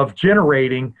part of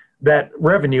generating that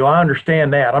revenue. I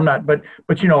understand that. I'm not, but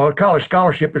a college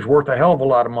scholarship is worth a hell of a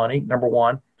lot of money. Number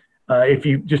one, if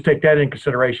you just take that into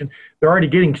consideration, they're already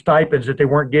getting stipends that they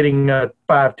weren't getting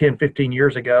 5, 10, 15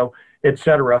 years ago, et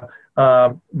cetera.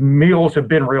 Meals have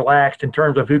been relaxed in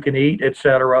terms of who can eat, et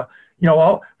cetera.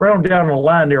 Right on down the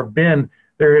line, there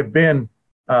have been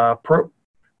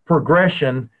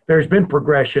progression. There's been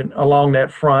progression along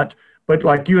that front, but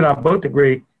like you and I both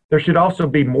agree, there should also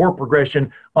be more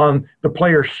progression on the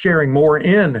players sharing more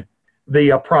in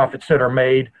the profits that are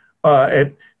made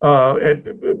from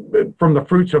the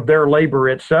fruits of their labor,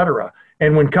 et cetera.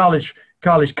 And when college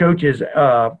coaches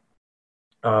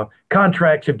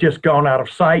contracts have just gone out of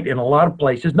sight in a lot of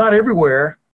places, not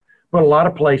everywhere, but a lot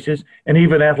of places, and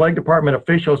even athletic department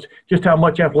officials, just how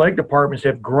much athletic departments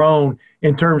have grown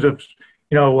in terms of,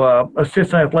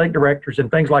 assistant athletic directors and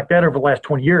things like that over the last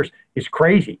 20 years is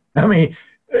crazy. I mean,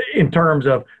 in terms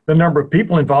of the number of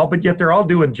people involved, but yet they're all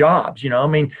doing jobs,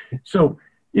 so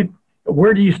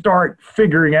where do you start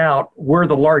figuring out where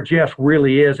the largesse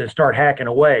really is and start hacking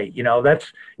away?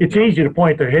 It's easy to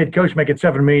point to the head coach making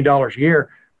 $7 million a year,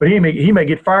 but he may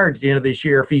get fired at the end of this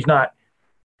year if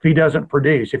he doesn't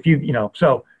produce.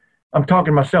 So I'm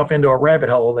talking myself into a rabbit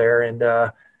hole there, and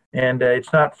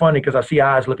it's not funny because I see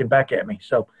eyes looking back at me.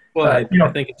 So, well, I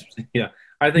think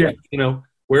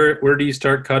where do you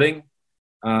start cutting?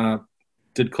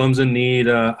 Did Clemson need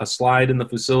a slide in the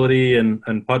facility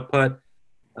and putt-putt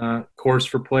course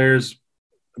for players?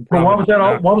 Well,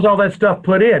 why was all that stuff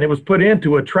put in? It was put in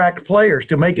to attract players,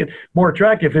 to make it more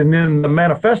attractive. And then the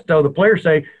manifesto, the players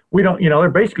say, we don't, they're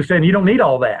basically saying you don't need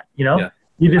all that, Yeah.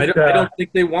 You just, I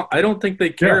don't think they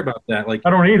care about that. Like, I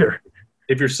don't either.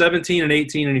 If you're 17 and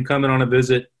 18 and you come in on a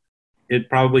visit, it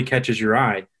probably catches your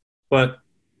eye. But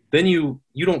then you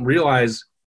don't realize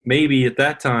maybe at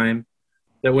that time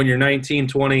that when you're 19,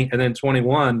 20, and then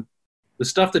 21, the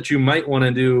stuff that you might want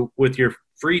to do with your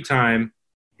free time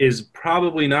is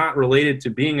probably not related to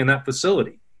being in that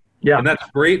facility. Yeah. And that's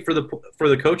great for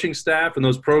the coaching staff and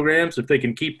those programs if they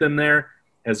can keep them there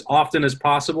as often as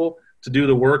possible to do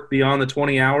the work beyond the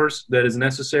 20 hours that is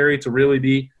necessary to really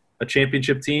be a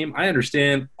championship team. I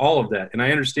understand all of that, and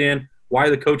I understand why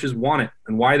the coaches want it,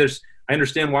 and I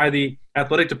understand why the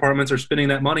athletic departments are spending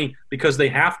that money, because they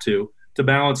have to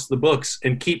balance the books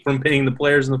and keep from paying the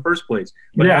players in the first place.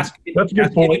 But that's a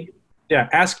good point.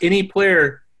 Ask any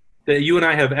player that you and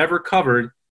I have ever covered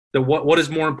that what is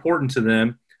more important to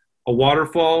them, a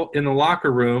waterfall in the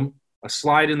locker room, a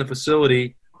slide in the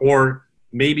facility, or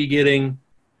maybe getting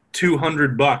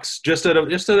 $200 just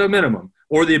at a minimum,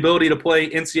 or the ability to play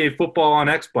NCAA football on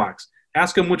Xbox.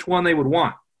 Ask them which one they would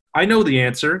want. I know the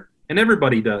answer, and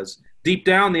everybody does. Deep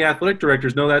down, the athletic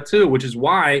directors know that too, which is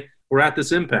why we're at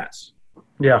this impasse.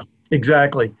 Yeah,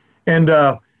 exactly. And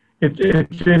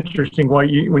it's interesting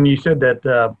when you said that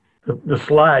the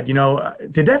slide.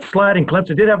 Did that slide in Clemson?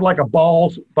 Did it have like a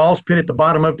balls pit at the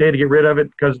bottom of it? They had to get rid of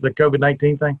it because of the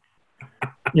COVID-19 thing.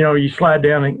 You slide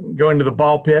down and go into the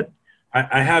ball pit.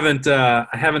 I haven't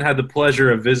had the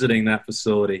pleasure of visiting that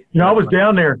facility. I was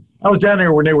down there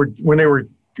when they were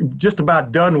just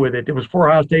about done with it. It was before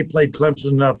Ohio State played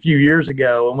Clemson a few years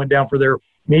ago and went down for their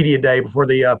media day before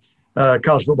the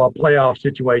college football playoff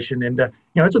situation. And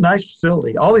it's a nice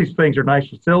facility. All these things are nice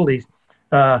facilities.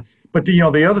 But the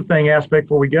other aspect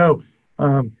where we go,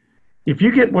 if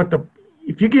you give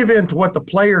in to what the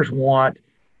players want,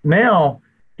 now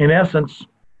in essence,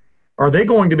 are they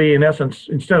going to be, in essence,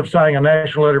 instead of signing a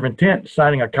national letter of intent,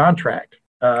 signing a contract?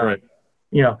 Right.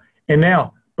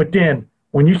 But then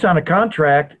when you sign a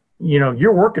contract,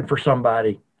 you're working for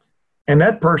somebody, and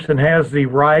that person has the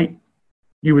right.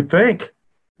 You would think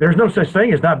there's no such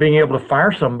thing as not being able to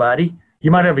fire somebody. You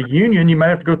might have a union, you might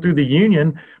have to go through the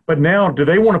union, but now do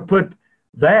they want to put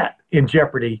that in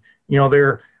jeopardy?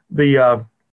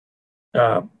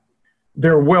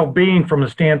 Their well-being from the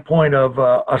standpoint of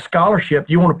a scholarship.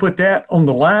 You want to put that on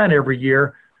the line every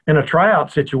year in a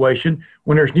tryout situation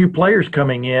when there's new players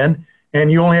coming in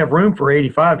and you only have room for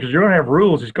 85 because you're going to have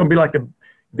rules. It's going to be like the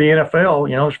NFL.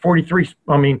 There's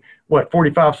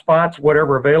 45 spots,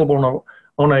 whatever, available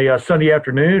on a Sunday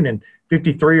afternoon, and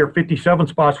 53 or 57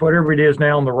 spots, whatever it is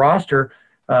now on the roster.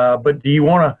 But do you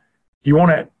want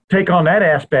to take on that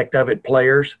aspect of it,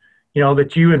 players?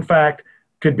 That you in fact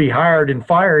could be hired and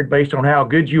fired based on how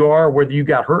good you are, whether you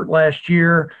got hurt last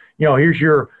year. Here's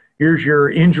your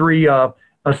injury a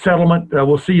settlement.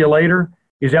 We'll see you later.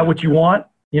 Is that what you want?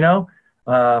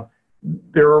 There's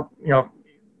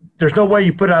no way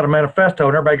you put out a manifesto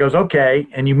and everybody goes okay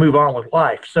and you move on with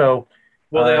life. So,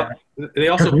 they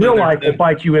also real life will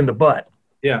bite you in the butt.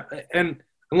 Yeah, and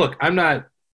look, I'm not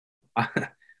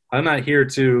here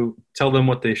to tell them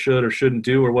what they should or shouldn't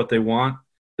do or what they want.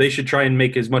 They should try and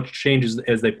make as much changes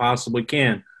as they possibly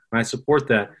can, and I support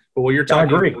that. But what you're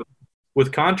talking about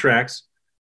with contracts,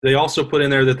 they also put in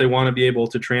there that they want to be able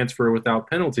to transfer without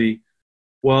penalty.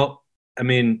 Well,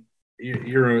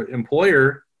 your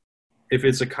employer, if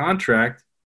it's a contract,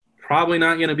 probably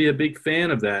not going to be a big fan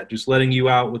of that, just letting you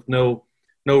out with no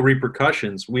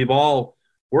repercussions. We've all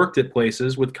worked at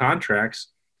places with contracts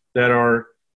that are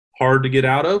hard to get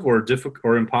out of or difficult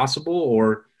or impossible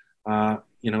or,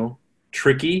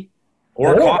 tricky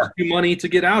or cost you money to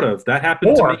get out of. That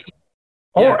happened to me.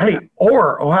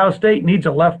 Or Ohio State needs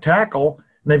a left tackle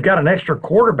and they've got an extra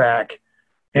quarterback.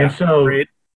 And so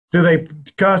do they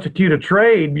constitute a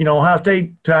trade, Ohio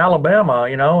State to Alabama,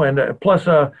 and plus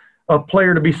a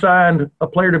player to be signed to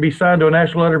a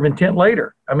national letter of intent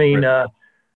later? There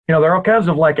are all kinds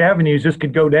of avenues this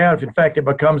could go down if in fact it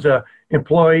becomes a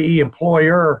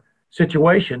employee-employer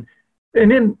situation.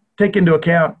 And then take into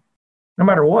account, no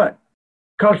matter what,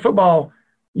 college football,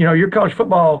 your college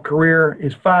football career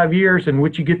is 5 years in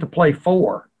which you get to play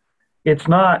 4. It's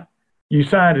not you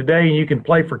sign today and you can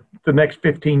play for the next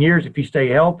 15 years if you stay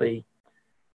healthy.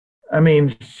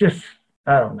 It's just,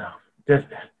 I don't know.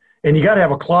 And you got to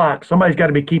have a clock. Somebody's got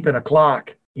to be keeping a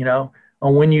clock, on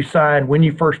when you signed, when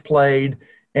you first played,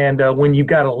 and when you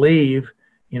got to leave,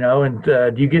 and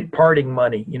do you get parting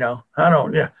money,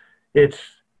 It's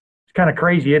kind of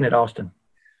crazy, isn't it, Austin?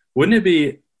 Wouldn't it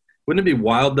be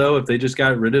wild though if they just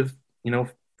got rid of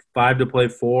 5 to play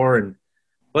 4 and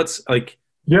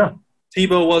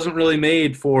Tebow wasn't really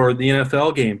made for the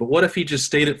NFL game, but what if he just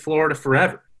stayed at Florida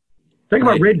forever? Think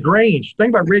about Red Grange.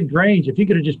 If he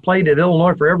could have just played at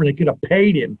Illinois forever, and they could have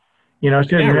paid him,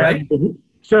 instead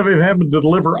of him having to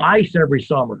deliver ice every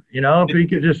summer. If he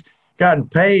could just gotten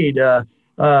paid,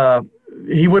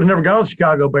 he would have never gone to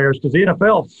Chicago Bears because the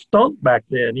NFL stunk back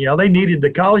then. They needed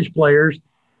the college players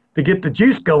to get the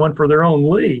juice going for their own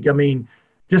league.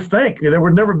 Just think, there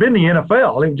would never been the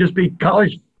NFL. It would just be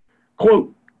college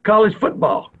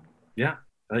football. Yeah,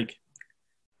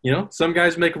 some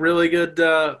guys make really good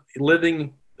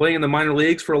living playing in the minor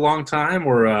leagues for a long time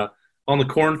or on the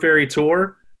Corn Ferry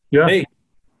Tour. Yeah. Hey,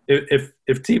 if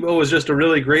Tebow was just a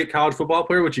really great college football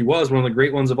player, which he was, one of the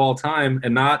great ones of all time,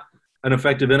 and not an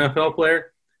effective NFL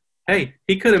player, hey,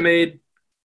 he could have made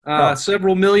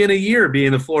several million a year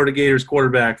being the Florida Gators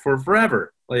quarterback for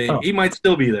forever. He might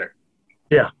still be there.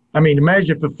 Yeah, I mean,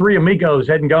 imagine if the three amigos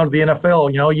hadn't gone to the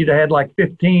NFL, you'd have had like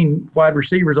 15 wide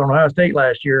receivers on Ohio State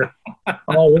last year,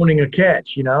 all wanting a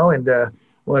catch, and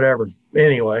whatever.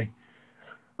 Anyway,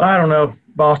 I don't know,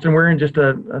 Boston, we're in just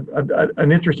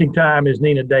an interesting time, as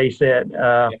Nina Day said,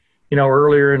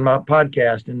 earlier in my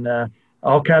podcast, and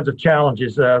all kinds of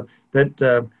challenges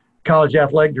that college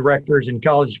athletic directors and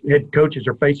college head coaches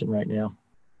are facing right now.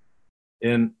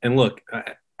 And look,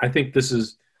 I think this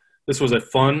was a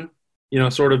fun,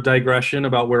 sort of digression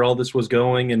about where all this was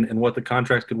going and what the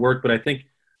contracts could work. But I think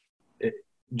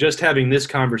just having this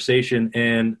conversation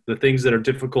and the things that are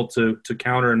difficult to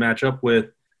counter and match up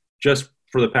with just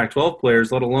for the Pac-12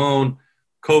 players, let alone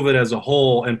COVID as a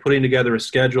whole, and putting together a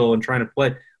schedule and trying to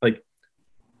play, like,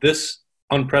 this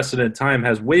unprecedented time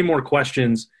has way more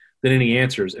questions than any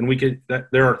answers. And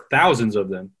there are thousands of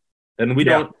them. And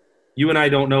you and I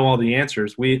don't know all the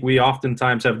answers. We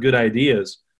oftentimes have good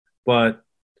ideas, but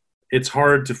it's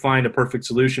hard to find a perfect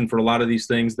solution for a lot of these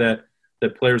things that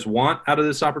players want out of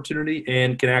this opportunity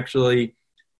and can actually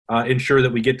ensure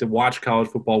that we get to watch college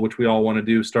football, which we all want to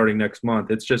do starting next month.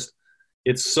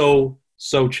 It's so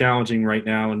challenging right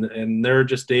now. And there are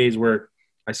just days where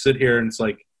I sit here and it's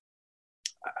like,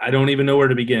 I don't even know where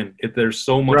to begin. There's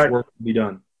so much work to be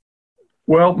done.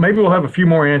 Well, maybe we'll have a few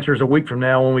more answers a week from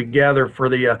now when we gather for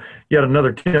the yet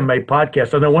another Tim May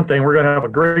podcast. I know one thing, we're going to have a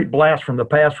great blast from the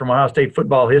past from Ohio State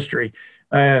football history,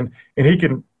 and he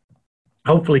can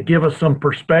hopefully give us some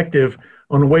perspective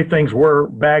on the way things were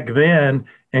back then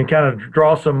and kind of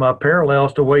draw some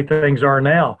parallels to the way things are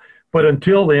now. But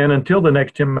until then, until the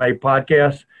next Tim May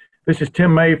podcast, this is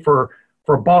Tim May for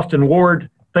Boston Ward.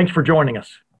 Thanks for joining us.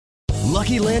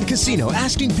 Lucky Land Casino,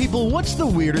 asking people, what's the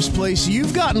weirdest place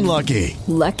you've gotten lucky?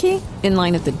 Lucky? In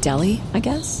line at the deli, I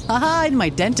guess? Aha, in my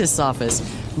dentist's office.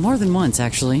 More than once,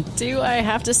 actually. Do I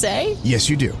have to say? Yes,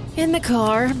 you do. In the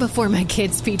car before my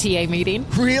kids' PTA meeting.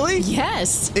 Really?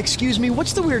 Yes. Excuse me,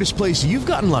 what's the weirdest place you've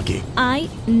gotten lucky? I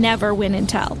never win and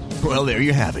tell. Well, there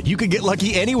you have it. You can get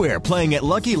lucky anywhere, playing at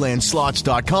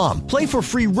LuckyLandSlots.com. Play for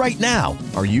free right now.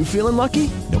 Are you feeling lucky?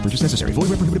 No purchase necessary. Void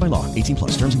where prohibited by law.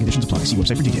 18+. Terms and conditions apply. See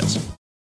website for details.